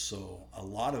 right? So a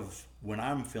lot of when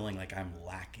I'm feeling like I'm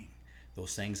lacking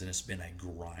those things and it's been a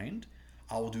grind,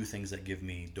 I will do things that give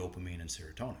me dopamine and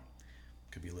serotonin.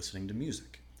 It could be listening to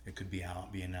music. It could be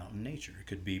being out in nature. It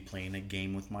could be playing a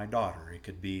game with my daughter. It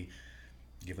could be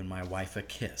giving my wife a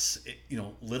kiss.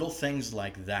 Little things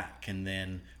like that can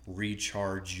then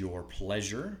recharge your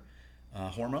pleasure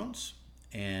hormones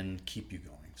and keep you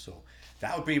going. So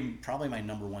that would be probably my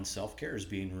number one self-care, is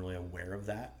being really aware of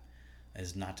that,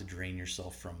 is not to drain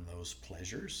yourself from those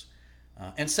pleasures.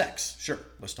 And sex, sure,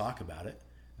 let's talk about it.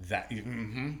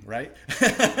 Right?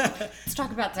 Let's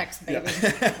talk about sex, baby.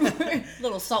 Yeah.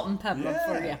 Little salt and pepper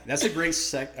for you. That's a great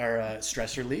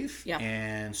stress relief. Yeah.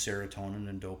 And serotonin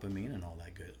and dopamine and all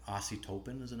that good.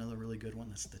 Oxytocin is another really good one.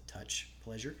 That's the touch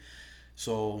pleasure.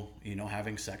 So,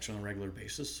 having sex on a regular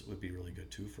basis would be really good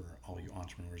too for all you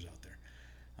entrepreneurs out there.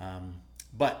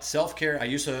 But self-care, I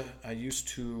used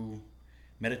to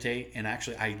meditate, and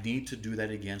actually I need to do that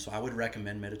again. So I would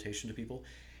recommend meditation to people.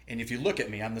 And if you look at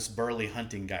me, I'm this burly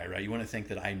hunting guy, right? You want to think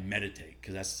that I meditate,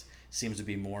 because that seems to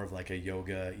be more of like a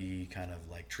yoga-y kind of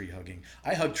like tree hugging.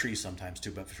 I hug trees sometimes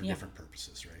too, but for different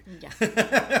purposes, right? Yeah.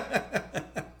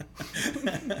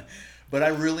 But I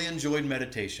really enjoyed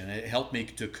meditation. It helped me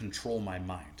to control my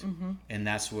mind. And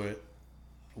that's what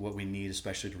we need,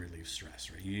 especially to relieve stress,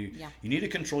 right? You need to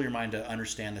control your mind to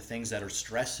understand the things that are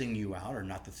stressing you out are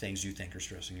not the things you think are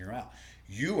stressing you out.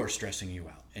 You are stressing you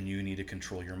out, and you need to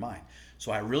control your mind.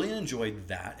 So I really enjoyed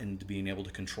that, and being able to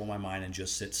control my mind and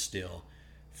just sit still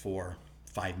for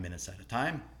 5 minutes at a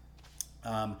time.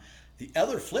 The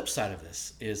other flip side of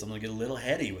this is, I'm going to get a little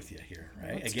heady with you here,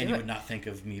 right? Let's Again, you would not think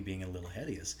of me being a little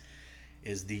heady,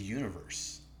 is the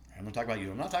universe. I'm going to talk about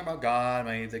you. I'm not talking about God,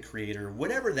 the creator,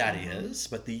 whatever that is,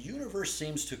 but the universe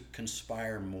seems to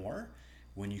conspire more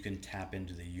when you can tap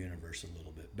into the universe a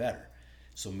little bit better.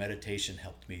 So meditation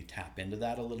helped me tap into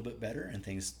that a little bit better, and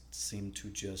things seemed to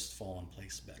just fall in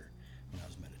place better when I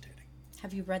was meditating.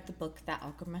 Have you read the book The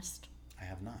Alchemist? I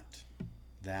have not.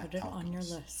 Put it on your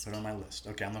list. Put it on my list.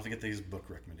 Okay, I'm going to have to get these book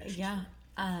recommendations. Yeah.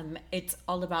 It's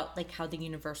all about like how the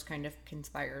universe kind of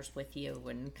conspires with you,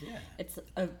 and it's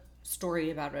a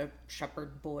story about a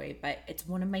shepherd boy, but it's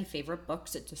one of my favorite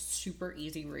books. It's a super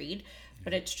easy read,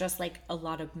 but it's just like a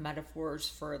lot of metaphors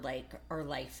for like our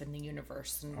life in the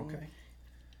universe, and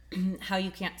how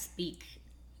you can't speak.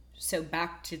 So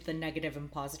back to the negative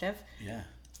and positive. Yeah.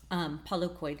 Paulo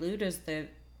Coelho is the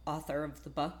author of the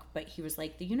book, but he was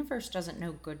like, the universe doesn't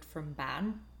know good from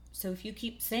bad. So if you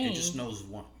keep saying, it just knows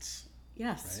once.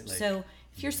 Yes. Right? Like, so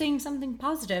if you're saying something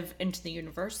positive into the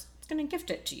universe, it's going to gift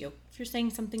it to you. If you're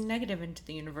saying something negative into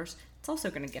the universe, it's also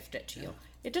going to gift it to you.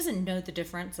 It doesn't know the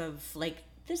difference of like,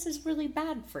 this is really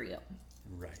bad for you.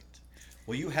 Right.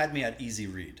 Well, you had me at easy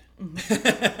read.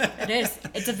 It is.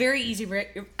 It's a very easy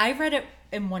read. I read it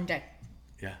in one day.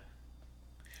 Yeah.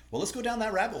 Well, let's go down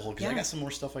that rabbit hole, because I got some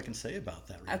more stuff I can say about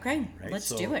that. Okay, right? Let's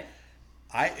do it.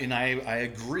 I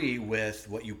agree with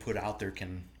what you put out there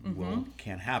can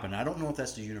happen. I don't know if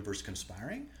that's the universe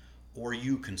conspiring or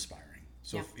you conspiring.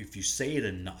 So if you say it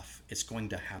enough, it's going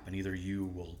to happen. Either you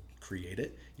will create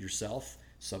it yourself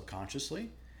subconsciously,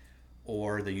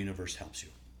 or the universe helps you.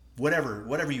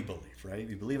 Whatever you believe, right? If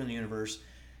you believe in the universe,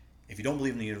 if you don't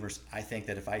believe in the universe, I think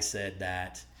that if I said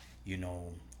that,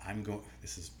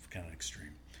 this is kind of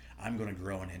extreme, I'm going to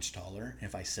grow an inch taller. And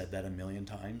if I said that 1,000,000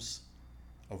 times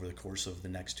over the course of the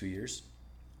next 2 years,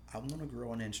 I'm going to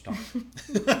grow an inch taller.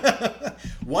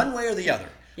 One way or the other.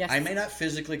 Yes. I may not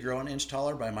physically grow an inch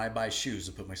taller, but I might buy shoes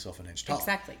to put myself an inch taller.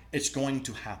 Exactly. It's going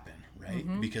to happen,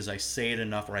 right? Because I say it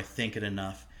enough or I think it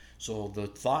enough. So the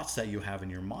thoughts that you have in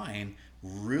your mind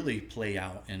really play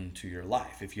out into your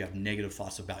life. If you have negative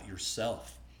thoughts about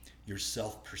yourself, your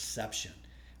self-perception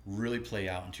really play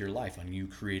out into your life on you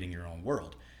creating your own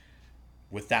world.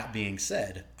 With that being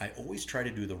said, I always try to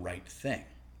do the right thing,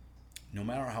 no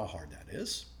matter how hard that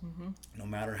is, no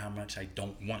matter how much I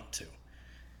don't want to.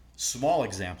 Small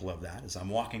example of that is I'm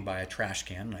walking by a trash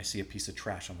can and I see a piece of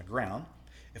trash on the ground.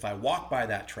 If I walk by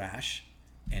that trash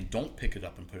and don't pick it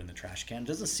up and put it in the trash can, it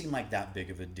doesn't seem like that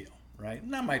big of a deal, right?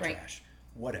 Not my trash,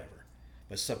 whatever.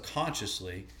 But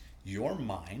subconsciously, your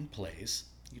mind plays,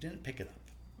 you didn't pick it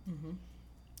up.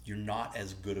 You're not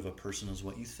as good of a person as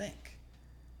what you think.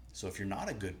 So if you're not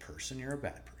a good person, you're a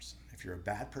bad person. If you're a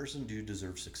bad person, do you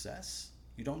deserve success?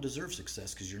 You don't deserve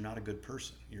success because you're not a good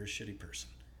person. You're a shitty person.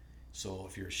 So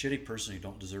if you're a shitty person, you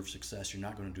don't deserve success, you're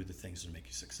not going to do the things to make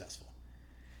you successful.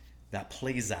 That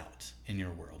plays out in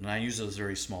your world. And I use it as a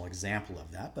very small example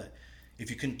of that, but if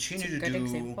you continue to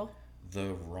do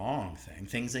the wrong thing,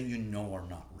 things that you know are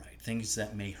not right, things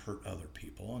that may hurt other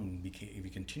people, and if you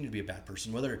continue to be a bad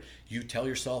person, whether you tell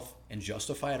yourself and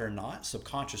justify it or not,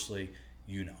 subconsciously,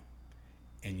 you know.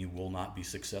 And you will not be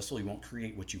successful. You won't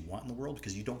create what you want in the world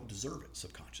because you don't deserve it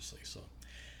subconsciously. So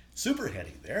super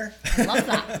heady there. I love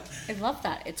that. I love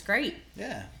that. It's great.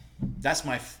 Yeah. That's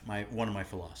my one of my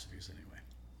philosophies anyway.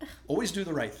 Always do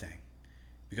the right thing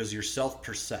because your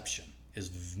self-perception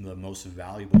is the most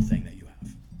valuable thing that you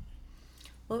have.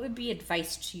 What would be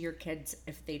advice to your kids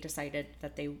if they decided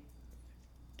that they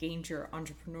gained your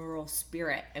entrepreneurial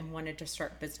spirit and wanted to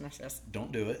start businesses?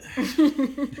 Don't do it.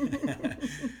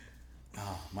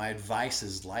 My advice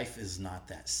is life is not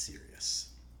that serious.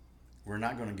 We're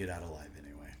not going to get out alive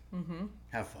anyway.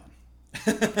 Have fun.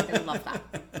 I love that.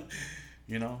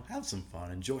 You know, have some fun.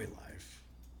 Enjoy life.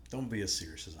 Don't be as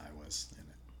serious as I was in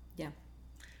it. Yeah.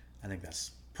 I think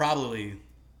that's probably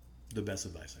the best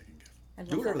advice I can give.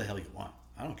 Do whatever the hell you want.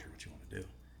 I don't care what you want to do.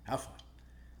 Have fun.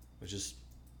 But just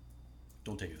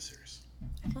don't take it serious.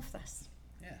 I love this.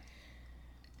 Yeah.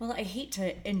 Well, I hate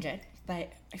to end it,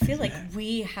 but I feel like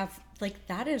we have, like,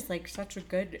 that is like such a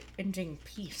good ending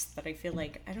piece that I feel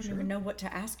like I don't even know what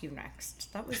to ask you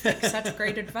next. That was like such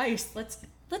great advice. Let's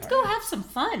go have some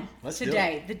fun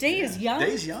today. The day is young. The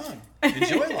day's young.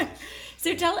 Enjoy life.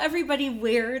 So tell everybody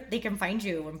where they can find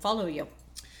you and follow you.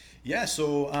 Yeah,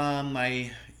 so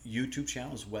my YouTube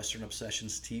channel is Western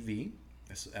Obsessions TV.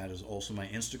 That is also my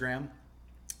Instagram.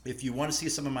 If you want to see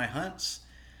some of my hunts,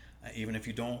 even if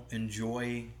you don't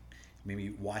enjoy maybe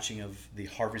watching of the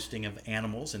harvesting of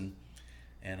animals, and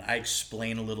I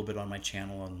explain a little bit on my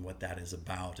channel on what that is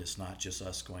about. It's not just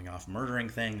us going off murdering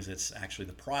things. It's actually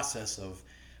the process of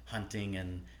hunting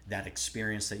and that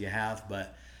experience that you have.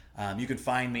 But you can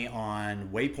find me on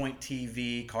Waypoint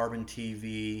TV, Carbon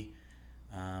TV,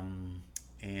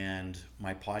 and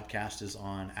my podcast is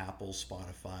on Apple,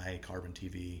 Spotify, Carbon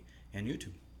TV, and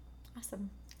YouTube. Awesome.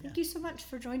 Thank you so much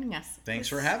for joining us. Thanks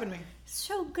for having me.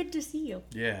 So good to see you.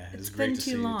 Yeah, it's great to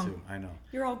see you too. I know.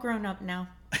 You're all grown up now.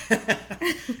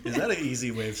 Is that an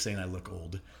easy way of saying I look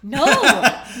old? No.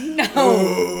 Not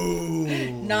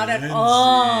at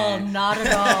all. Not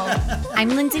at all. I'm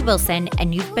Lindsay Wilson,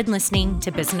 and you've been listening to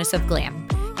Business of Glam.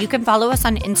 You can follow us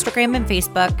on Instagram and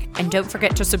Facebook, and don't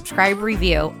forget to subscribe,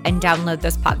 review, and download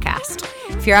this podcast.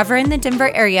 If you're ever in the Denver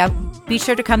area, be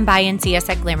sure to come by and see us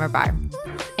at Glamour Bar.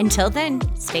 Until then,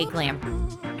 stay glam.